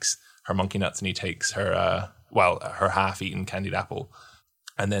takes her monkey nuts, and he takes her her half-eaten candied apple,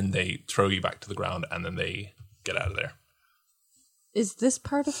 and then they throw you back to the ground, and then they get out of there. Is this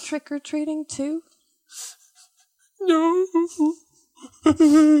part of trick or treating too? No. What?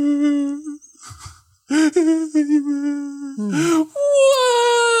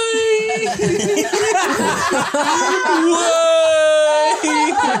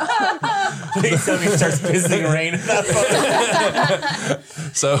 He suddenly starts pissing rain at that point.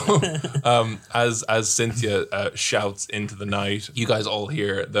 So, as Cynthia shouts into the night, you guys all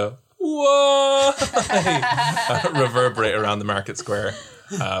hear the whoa reverberate around the market square.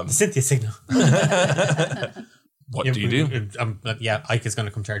 Cynthia signal. What do you do? Ike is going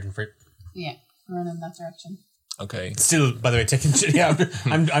to come charging for it. Yeah, run in that direction. Okay. Still, by the way, taking shit. Yeah,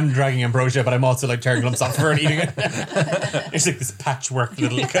 I'm dragging ambrosia, but I'm also like tearing lumps off her and eating it. It's like this patchwork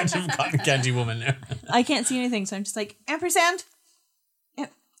little kind of cotton candy woman now. I can't see anything, so I'm just like, ampersand?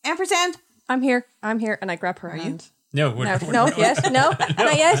 Ampersand? I'm here, and I grab her hand. No, No, not yet. No,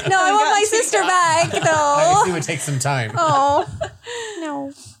 I want my sister back. I No. see it would take some time. Oh,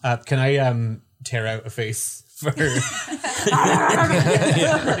 no. Can I tear out a face for her?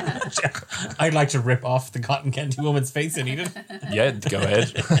 I'd like to rip off the cotton candy woman's face and eat it. Yeah, go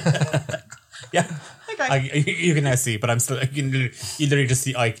ahead. Yeah. Okay. You can now see, but I'm still. You literally just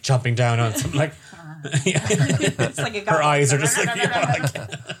see Ike chomping down on something like. It's like a Her eyes are just like.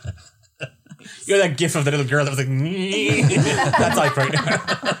 You know that gif of the little girl that was like. That's Ike right now.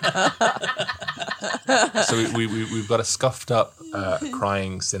 So we've got a scuffed up,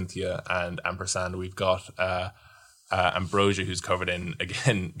 crying Cynthia and ampersand. We've got Ambrosia, who's covered in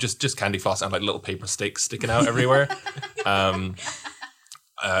again just candy floss and like little paper sticks sticking out everywhere.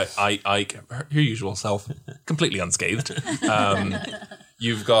 Ike, your usual self, completely unscathed.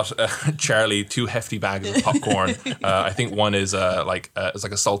 You've got Charlie, 2 hefty bags of popcorn. I think one is it's like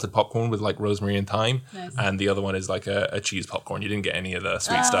a salted popcorn with like rosemary and thyme, Nice. and the other one is like a cheese popcorn. You didn't get any of the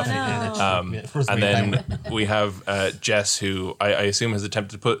sweet stuff. No. And then we have Jess, who I assume has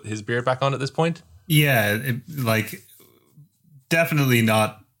attempted to put his beard back on at this point. Yeah, definitely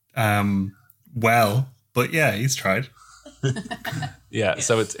not well, but yeah, he's tried. Yeah,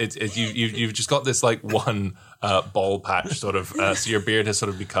 so it's you've just got this like one ball patch sort of. So your beard has sort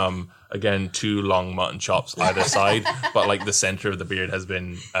of become again 2 long mutton chops either side, but like the center of the beard has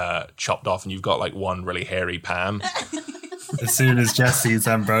been chopped off, and you've got like one really hairy palm. As soon as Jess sees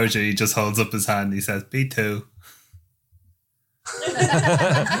Ambrosia, he just holds up his hand and he says, "B2."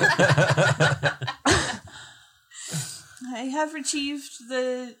 I have retrieved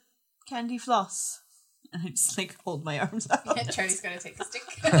the candy floss. And I just like hold my arms out. Charlie's gonna take the stick.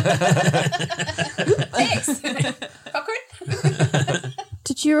 Thanks. Popcorn.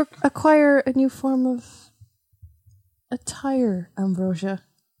 Did you acquire a new form of attire, Ambrosia?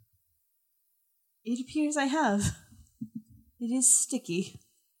 It appears I have. It is sticky.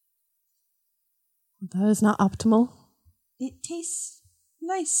 That is not optimal. It tastes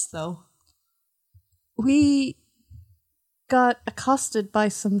nice, though. We got accosted by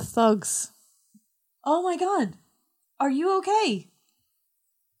some thugs. Oh my god. Are you okay?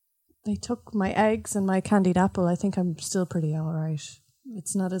 They took my eggs and my candied apple. I think I'm still pretty alright.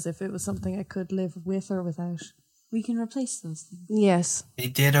 It's not as if it was something I could live with or without. We can replace those things. Yes. They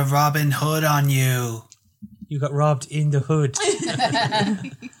did a Robin Hood on you. You got robbed in the hood.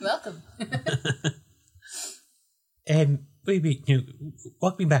 Welcome. Wait, no,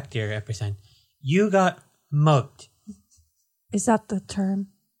 walk me back there, Epperson. You got mugged. Is that the term?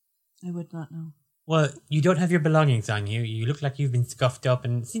 I would not know. Well, you don't have your belongings on you. You look like you've been scuffed up,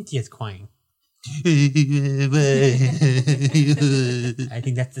 and Cynthia's crying. I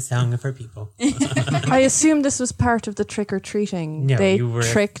think that's the song of her people. I assume this was part of the trick-or-treating. No, they you were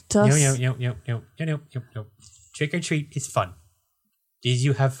tricked us. No. Trick or treat is fun. Did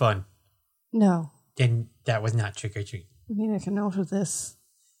you have fun? No. Then that was not trick or treat. I mean, I can note of this.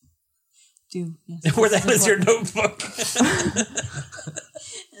 Do, yes. Where the hell is your notebook?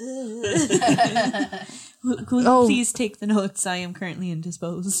 Could you please take the notes? I am currently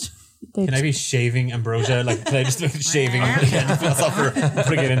indisposed. Can I be shaving Ambrosia? Like, can I just be shaving candy floss off her,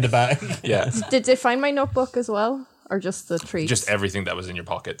 putting it in the bag? Yeah, Did they find my notebook as well? Or just the treats? just everything that was in your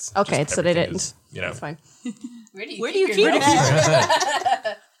pockets. Okay, Just so they everything didn't. is, you know. That's fine. Where do Where do you keep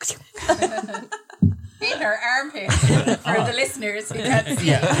it? In her armpit for the listeners who can't see.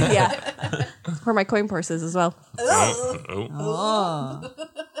 Yeah. Yeah. Where my coin purse is as well. Oh.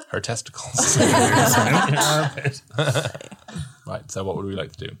 Her testicles. Armpit. Right, so what would we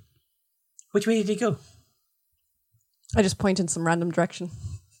like to do? Which way did he go? I just point in some random direction.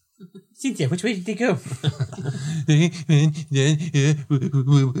 Cynthia, which way did he go?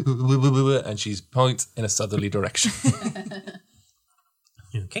 And she points in a southerly direction.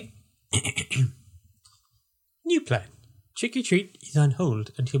 Okay. New plan. Trick or treat is on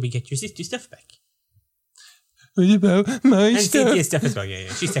hold until we get your sister's stuff back. What about my and stuff? Cynthia's stuff as well. Yeah,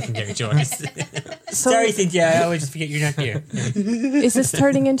 she's secondary choice. Sorry, Cynthia. I always forget you're not here. Is this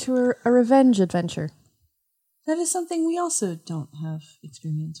turning into a revenge adventure? That is something we also don't have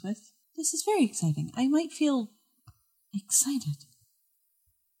experience with. This is very exciting. I might feel excited.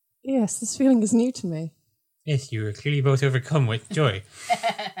 Yes, this feeling is new to me. Yes, you were clearly both overcome with joy.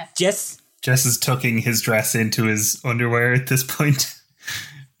 Jess is tucking his dress into his underwear at this point,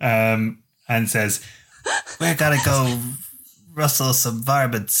 and says, "We're gonna go rustle some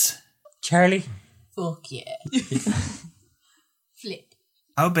varmints." Charlie? Fuck yeah. Flip.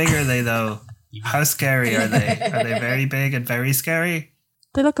 How big are they, though? How scary are they? Are they very big and very scary?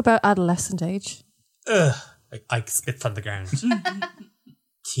 They look about adolescent age. Ugh. I spits on the ground.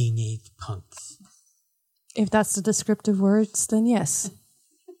 Teenage punks. If that's the descriptive words, then yes.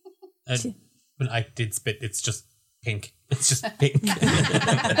 When I did spit, it's just pink. It's just pink.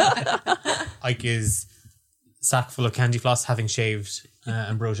 Ike is sack full of candy floss, having shaved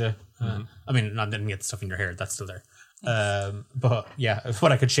ambrosia. I mean, not didn't get the stuff in your hair. That's still there. But yeah,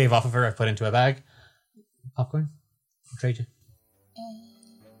 what I could shave off of her, I put into a bag. Popcorn? I'll trade you.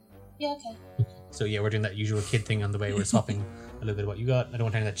 Yeah, okay. So yeah, we're doing that usual kid thing on the way. We're swapping a little bit of what you got. I don't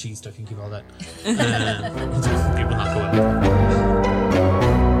want any of that cheese stuff. You can keep all that. It will not go up.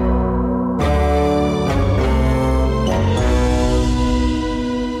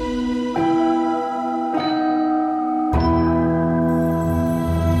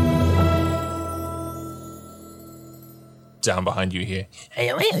 Down behind you here.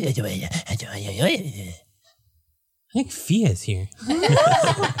 I think Fia's here.